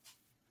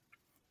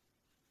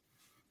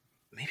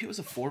maybe it was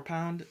a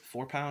 4-pound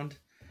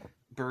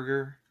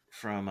burger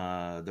from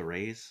the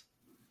Rays.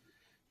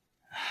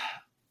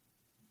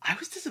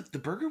 The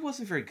burger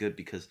wasn't very good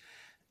because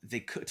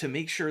to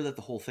make sure that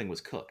the whole thing was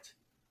cooked.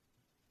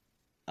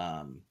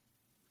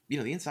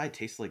 The inside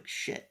tastes like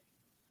shit.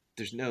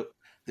 There's no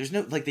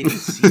like they didn't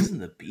season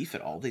the beef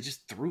at all. They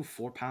just threw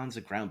 4 pounds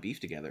of ground beef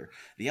together.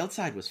 The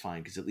outside was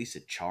fine because at least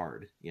it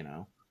charred.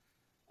 You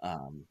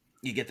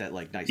get that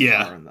like nice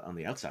char on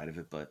the outside of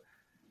it, but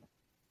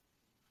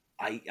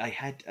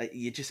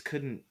you just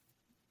couldn't.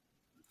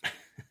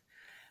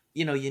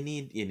 You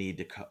need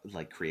to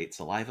like create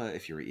saliva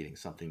if you're eating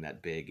something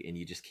that big, and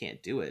you just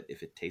can't do it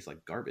if it tastes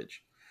like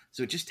garbage.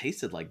 So it just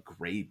tasted like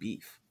gray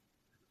beef.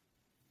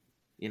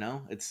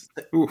 It's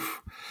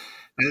oof.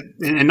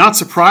 And not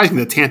surprising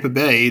that Tampa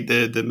Bay,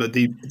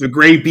 the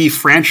gray beef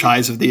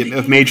franchise of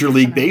Major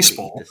League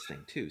Baseball, this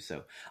thing too.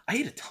 So I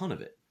ate a ton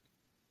of it.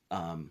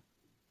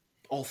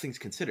 All things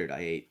considered, I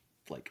ate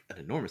like an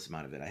enormous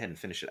amount of it. I hadn't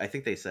finished it. I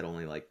think they said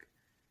only like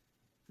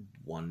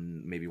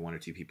maybe 1 or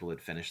 2 people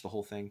had finished the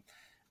whole thing.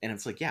 And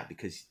it's like, yeah,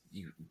 because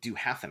you do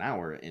half an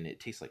hour and it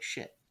tastes like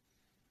shit.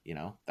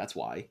 That's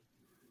why.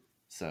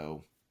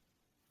 So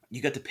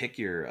you got to pick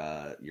your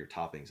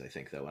toppings, I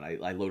think, though,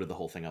 and I loaded the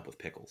whole thing up with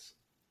pickles.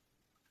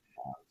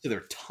 So there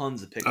are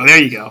tons of pickles. Oh,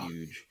 there you go.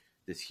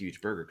 This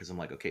huge burger, because I'm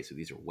like, okay, so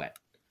these are wet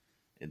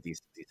and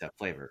these have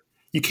flavor.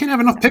 You can't have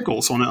enough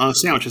pickles on a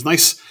sandwich. It's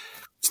nice.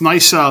 It's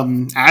nice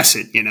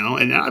acid,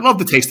 and I love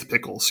the taste of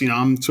pickles.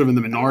 I'm sort of in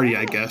the minority,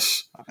 I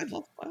guess. I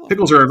love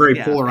pickles are a very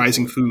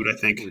polarizing food, I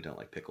think. People who don't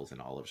like pickles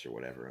and olives or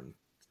whatever, and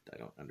I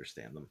don't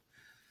understand them.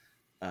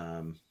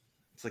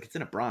 It's like it's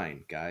in a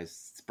brine,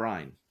 guys. It's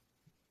brine.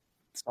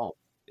 It's salt.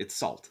 It's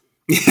salt.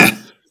 Yeah.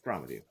 What's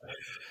wrong with you?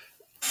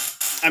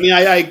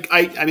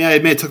 I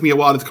admit it took me a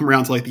while to come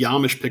around to like the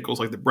Amish pickles,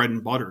 like the bread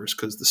and butters,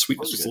 because the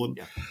sweetness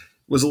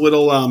was a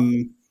little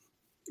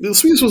the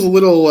sweetness was a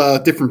little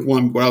different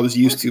from what I was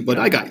used to, but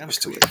I got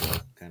used to it.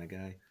 Kind of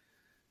guy.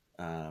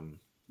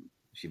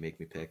 She make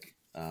me pick.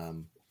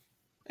 And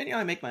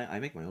I make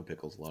my own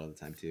pickles a lot of the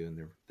time too, and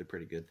they're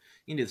pretty good.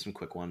 You can do some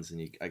quick ones,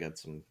 and I got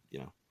some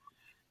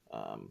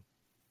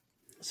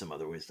some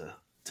other ways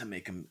to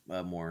make them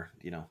more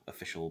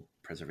official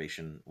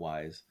preservation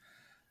wise.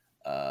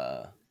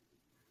 Yeah,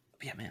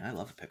 man, I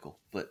love a pickle.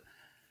 But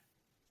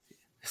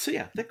so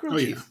yeah, thick grilled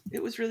cheese. Yeah.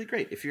 It was really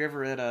great. If you're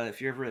ever at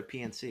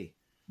PNC,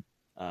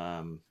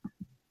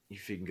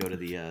 if you can go to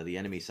the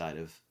enemy side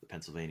of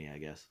Pennsylvania, I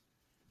guess.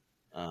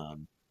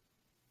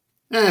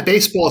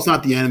 Baseball is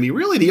not the enemy.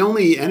 Really, the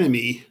only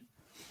enemy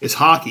is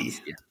hockey.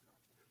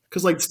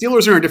 Because like the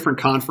Steelers are in a different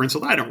conference,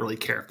 so I don't really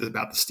care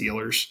about the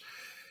Steelers.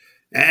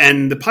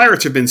 And the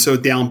Pirates have been so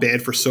down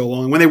bad for so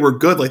long. When they were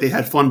good, like they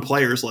had fun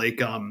players like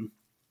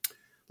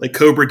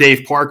Cobra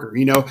Dave Parker.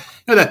 You know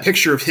that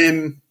picture of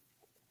him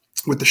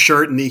with the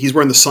shirt and he's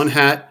wearing the sun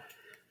hat.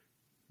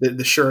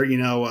 The shirt,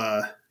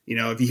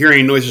 if you hear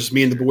any noise, it's just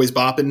me and the boys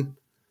bopping.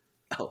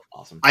 Oh,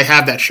 awesome! I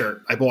have that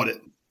shirt. I bought it.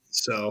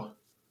 So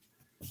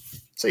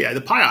yeah,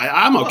 the Pirates.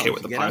 I'm okay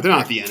with the Pirates. They're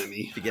not the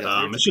enemy.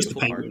 It's just the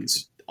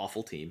Penguins.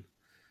 Awful team.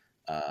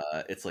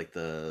 It's like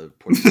the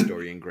Portland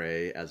Dorian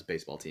Gray as a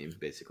baseball team,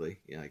 basically.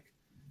 Like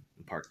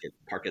Park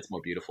gets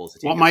more beautiful as a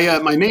team. Well,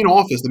 my main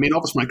office, the main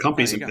office of my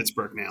company is in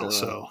Pittsburgh now.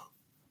 So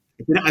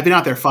I've been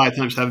out there 5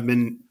 times. Haven't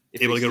been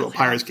able to go to a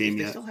Pirates game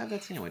yet. They still have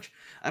that sandwich.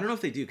 I don't know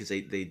if they do because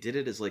they did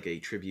it as like a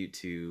tribute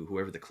to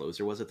whoever the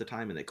closer was at the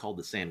time, and they called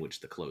the sandwich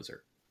the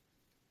closer.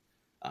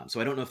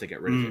 So I don't know if they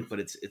got rid of it, but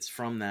it's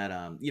from that.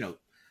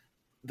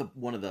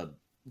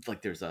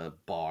 There's a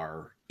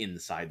bar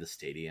inside the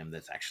stadium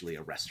that's actually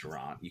a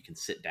restaurant. You can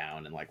sit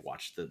down and like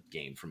watch the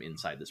game from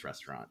inside this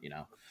restaurant,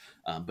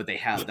 but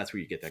that's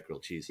where you get that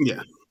grilled cheese.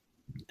 Yeah.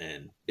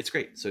 And it's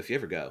great. So if you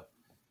ever go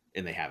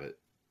and they have it,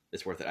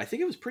 it's worth it. I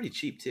think it was pretty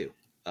cheap too.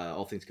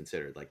 All things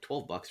considered, like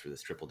 $12 for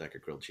this triple decker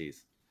grilled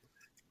cheese.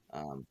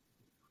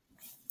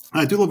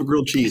 I do love a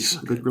grilled cheese,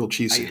 a good grilled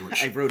cheese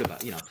sandwich. I wrote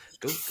about,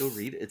 go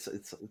read. It's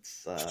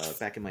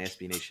back in my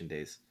SB Nation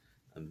days.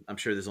 I'm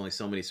sure there's only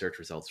so many search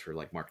results for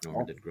like Marc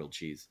Normandin grilled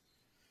cheese.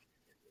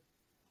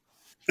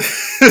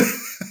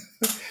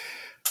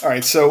 All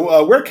right.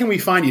 So where can we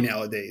find you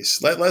nowadays?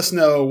 Let us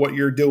know what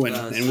you're doing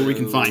and where we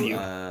can find you.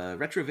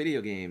 Retro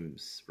video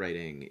games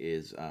writing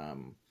is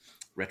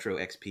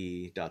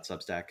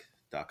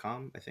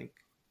retroxp.substack.com, I think.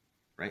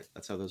 Right?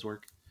 That's how those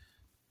work.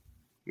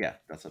 Yeah,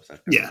 that's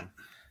Substack.com. Yeah.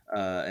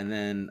 And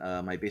then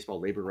my baseball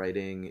labor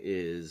writing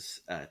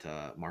is at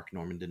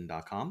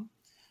marknormandin.com.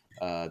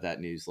 That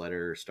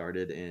newsletter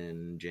started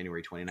in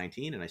January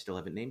 2019, and I still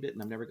haven't named it,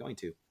 and I'm never going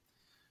to.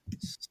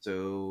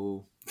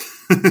 So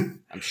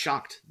I'm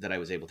shocked that I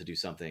was able to do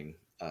something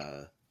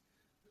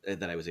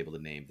that I was able to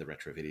name the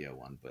retro video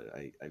one, but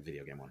I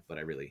video game one, but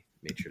I really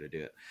made sure to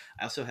do it.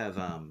 I also have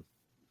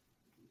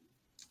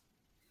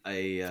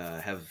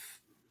have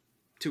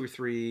 2 or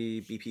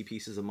 3 BP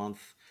pieces a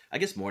month. I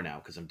guess more now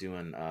because I'm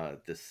doing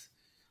this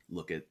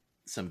look at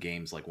some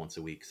games like once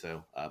a week.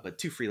 So, but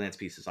 2 freelance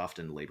pieces,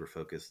 often labor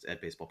focused,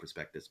 at Baseball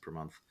Prospectus per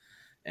month,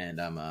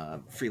 and I'm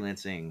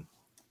freelancing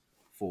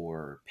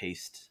for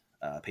Paste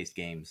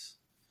Games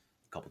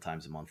a couple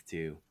times a month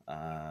too.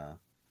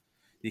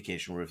 The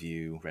occasional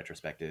review,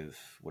 retrospective,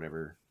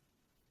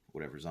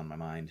 whatever's on my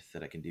mind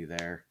that I can do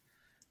there.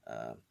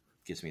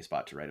 Gives me a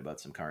spot to write about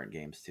some current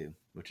games too,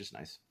 which is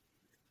nice.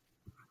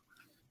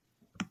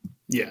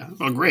 Yeah,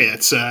 well, great.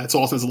 It's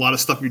awesome. There's a lot of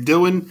stuff you're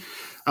doing.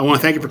 I want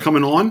to thank you for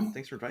coming on.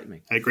 Thanks for inviting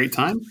me. Had a great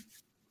time. And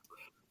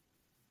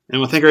I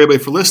want to thank everybody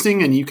for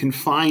listening. And you can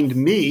find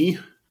me,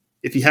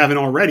 if you haven't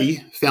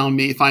already, find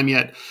me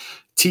at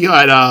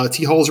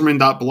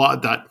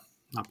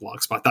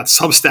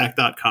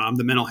tholzerman.substack.com,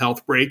 the mental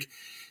health break.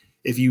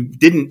 If you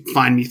didn't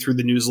find me through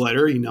the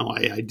newsletter,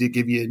 I did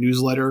give you a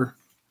newsletter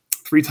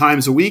 3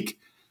 times a week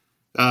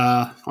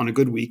on a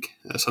good week.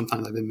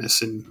 Sometimes I've been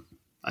missing.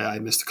 I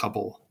missed a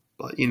couple.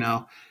 But,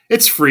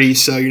 it's free,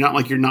 so you're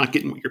not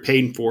getting what you're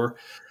paying for.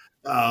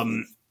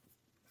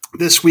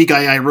 This week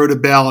I wrote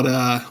about,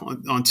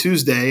 on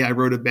Tuesday, I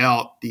wrote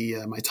about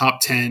my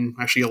top 10,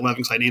 actually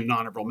 11 because I named an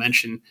honorable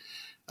mention,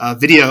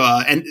 video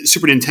and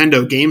Super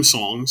Nintendo game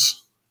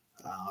songs.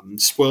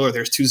 Spoiler,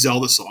 there's 2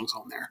 Zelda songs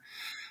on there.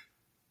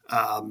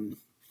 On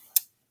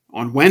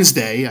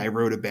Wednesday, I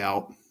wrote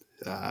about,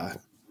 I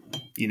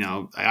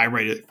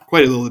write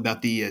quite a little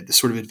about the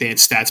sort of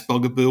advanced stats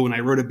bugaboo, and I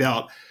wrote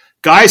about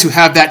guys who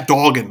have that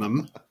dog in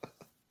them.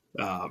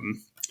 I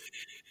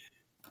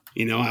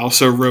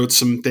also wrote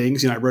some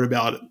things. I wrote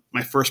about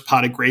my first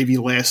pot of gravy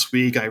last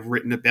week. I've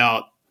written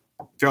about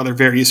other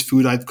various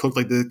food I've cooked,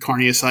 like the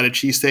carne asada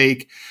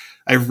cheesesteak.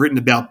 I've written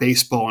about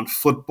baseball and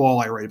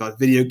football. I write about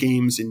video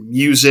games and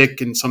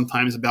music and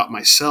sometimes about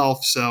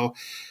myself. So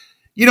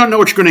you don't know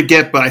what you're going to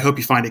get, but I hope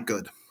you find it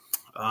good.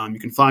 You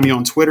can find me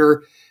on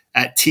Twitter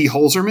at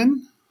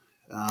tholzerman.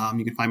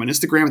 You can find me on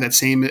Instagram at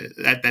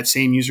that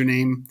same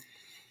username.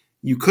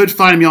 You could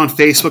find me on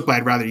Facebook, but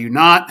I'd rather you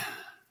not.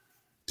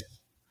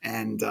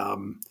 And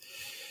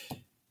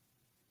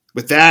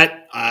with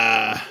that,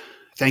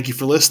 thank you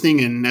for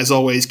listening. And as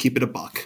always, keep it a buck.